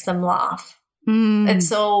what makes them laugh.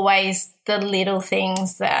 It's always the little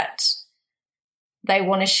things that they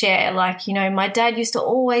want to share, like, you know, my dad used to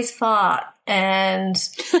always fart, and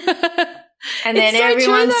then so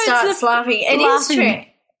everyone starts laughing. It is true.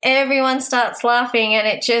 Everyone starts laughing, and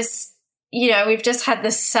it just. You know, we've just had the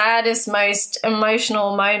saddest, most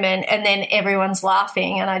emotional moment, and then everyone's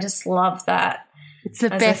laughing, and I just love that. It's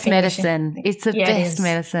the best medicine. It's the best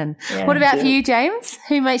medicine. Yeah. What about for you, James?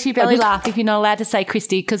 Who makes you belly laugh, if you're not allowed to say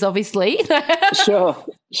Kristy, because obviously. Sure.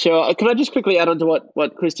 Can I just quickly add on to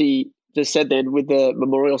what Kristy just said then with the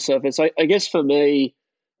memorial service? I guess for me,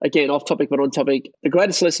 again, off topic but on topic, the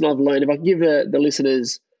greatest lesson I've learned, if I can give the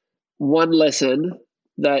listeners one lesson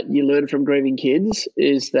that you learn from grieving kids,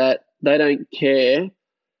 is that they don't care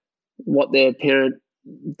what their parent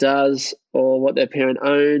does or what their parent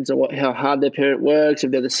owns or how hard their parent works, if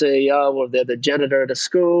they're the CEO or if they're the janitor at a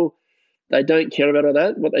school. They don't care about all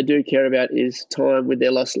that. What they do care about is time with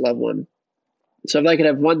their lost loved one. So if they could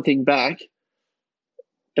have one thing back,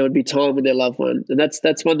 it would be time with their loved one. And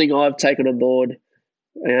that's one thing I've taken on board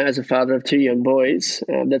as a father of two young boys.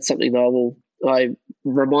 That's something that I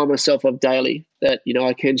remind myself of daily, that, you know,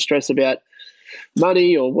 I can stress about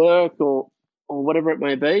money or work or whatever it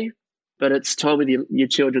may be, but it's time with your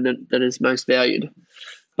children that is most valued.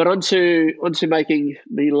 But onto making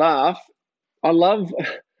me laugh, I love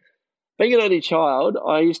being an only child.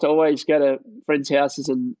 I used to always go to friends' houses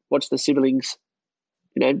and watch the siblings,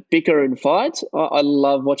 you know, bicker and fight. I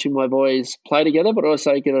love watching my boys play together, but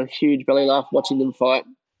also get a huge belly laugh watching them fight.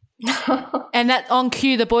 And that on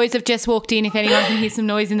cue, the boys have just walked in. If anyone can hear some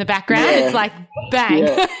noise in the background, it's like bang,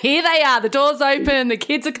 here they are. The door's open. The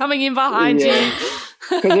kids are coming in behind you.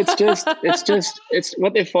 Because it's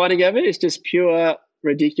what they're fighting over is just pure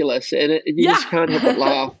ridiculous, and you just can't help but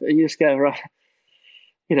laugh. And you just go, right,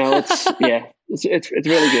 you know, it's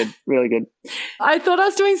really good. I thought I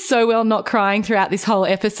was doing so well not crying throughout this whole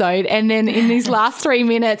episode, and then in these last 3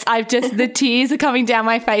 minutes, the tears are coming down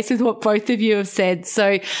my face with what both of you have said.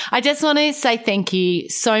 So I just want to say thank you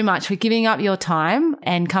so much for giving up your time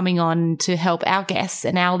and coming on to help our guests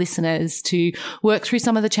and our listeners to work through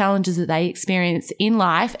some of the challenges that they experience in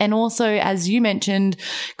life, and also, as you mentioned,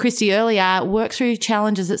 Kristy, earlier, work through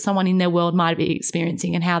challenges that someone in their world might be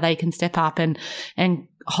experiencing and how they can step up and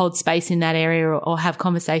hold space in that area or have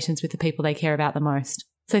conversations with the people they care about the most.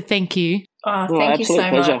 So thank you. Oh, thank you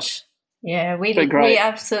so much. Yeah, we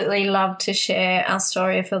absolutely love to share our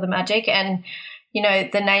story of Feel the Magic. And you know,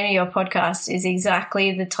 the name of your podcast is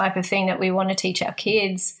exactly the type of thing that we want to teach our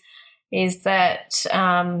kids, is that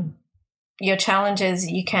your challenges,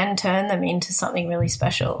 you can turn them into something really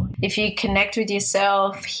special. If you connect with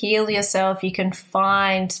yourself, heal yourself, you can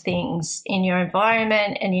find things in your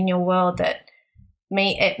environment and in your world that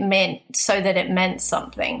it meant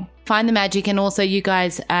something. Find the magic. And also you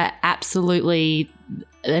guys are absolutely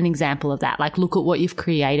an example of that. Like, look at what you've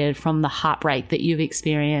created from the heartbreak that you've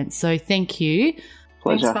experienced. So thank you.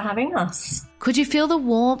 Pleasure. Thanks for having us. Could you feel the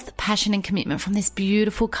warmth, passion and commitment from this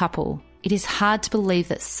beautiful couple? It is hard to believe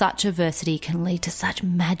that such adversity can lead to such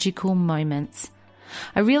magical moments.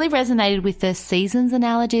 I really resonated with the seasons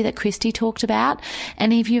analogy that Kristy talked about.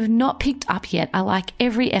 And if you've not picked up yet, I like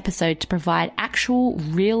every episode to provide actual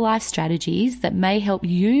real life strategies that may help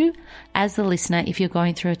you as the listener if you're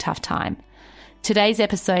going through a tough time. Today's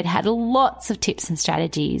episode had lots of tips and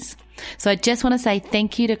strategies. So I just want to say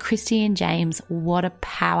thank you to Kristy and James. What a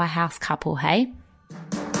powerhouse couple, hey?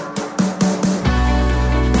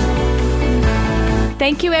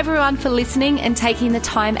 Thank you everyone for listening and taking the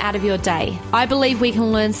time out of your day. I believe we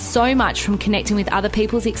can learn so much from connecting with other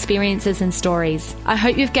people's experiences and stories. I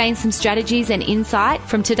hope you've gained some strategies and insight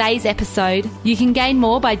from today's episode. You can gain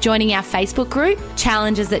more by joining our Facebook group,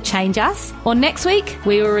 Challenges That Change Us, or next week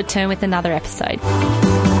we will return with another episode.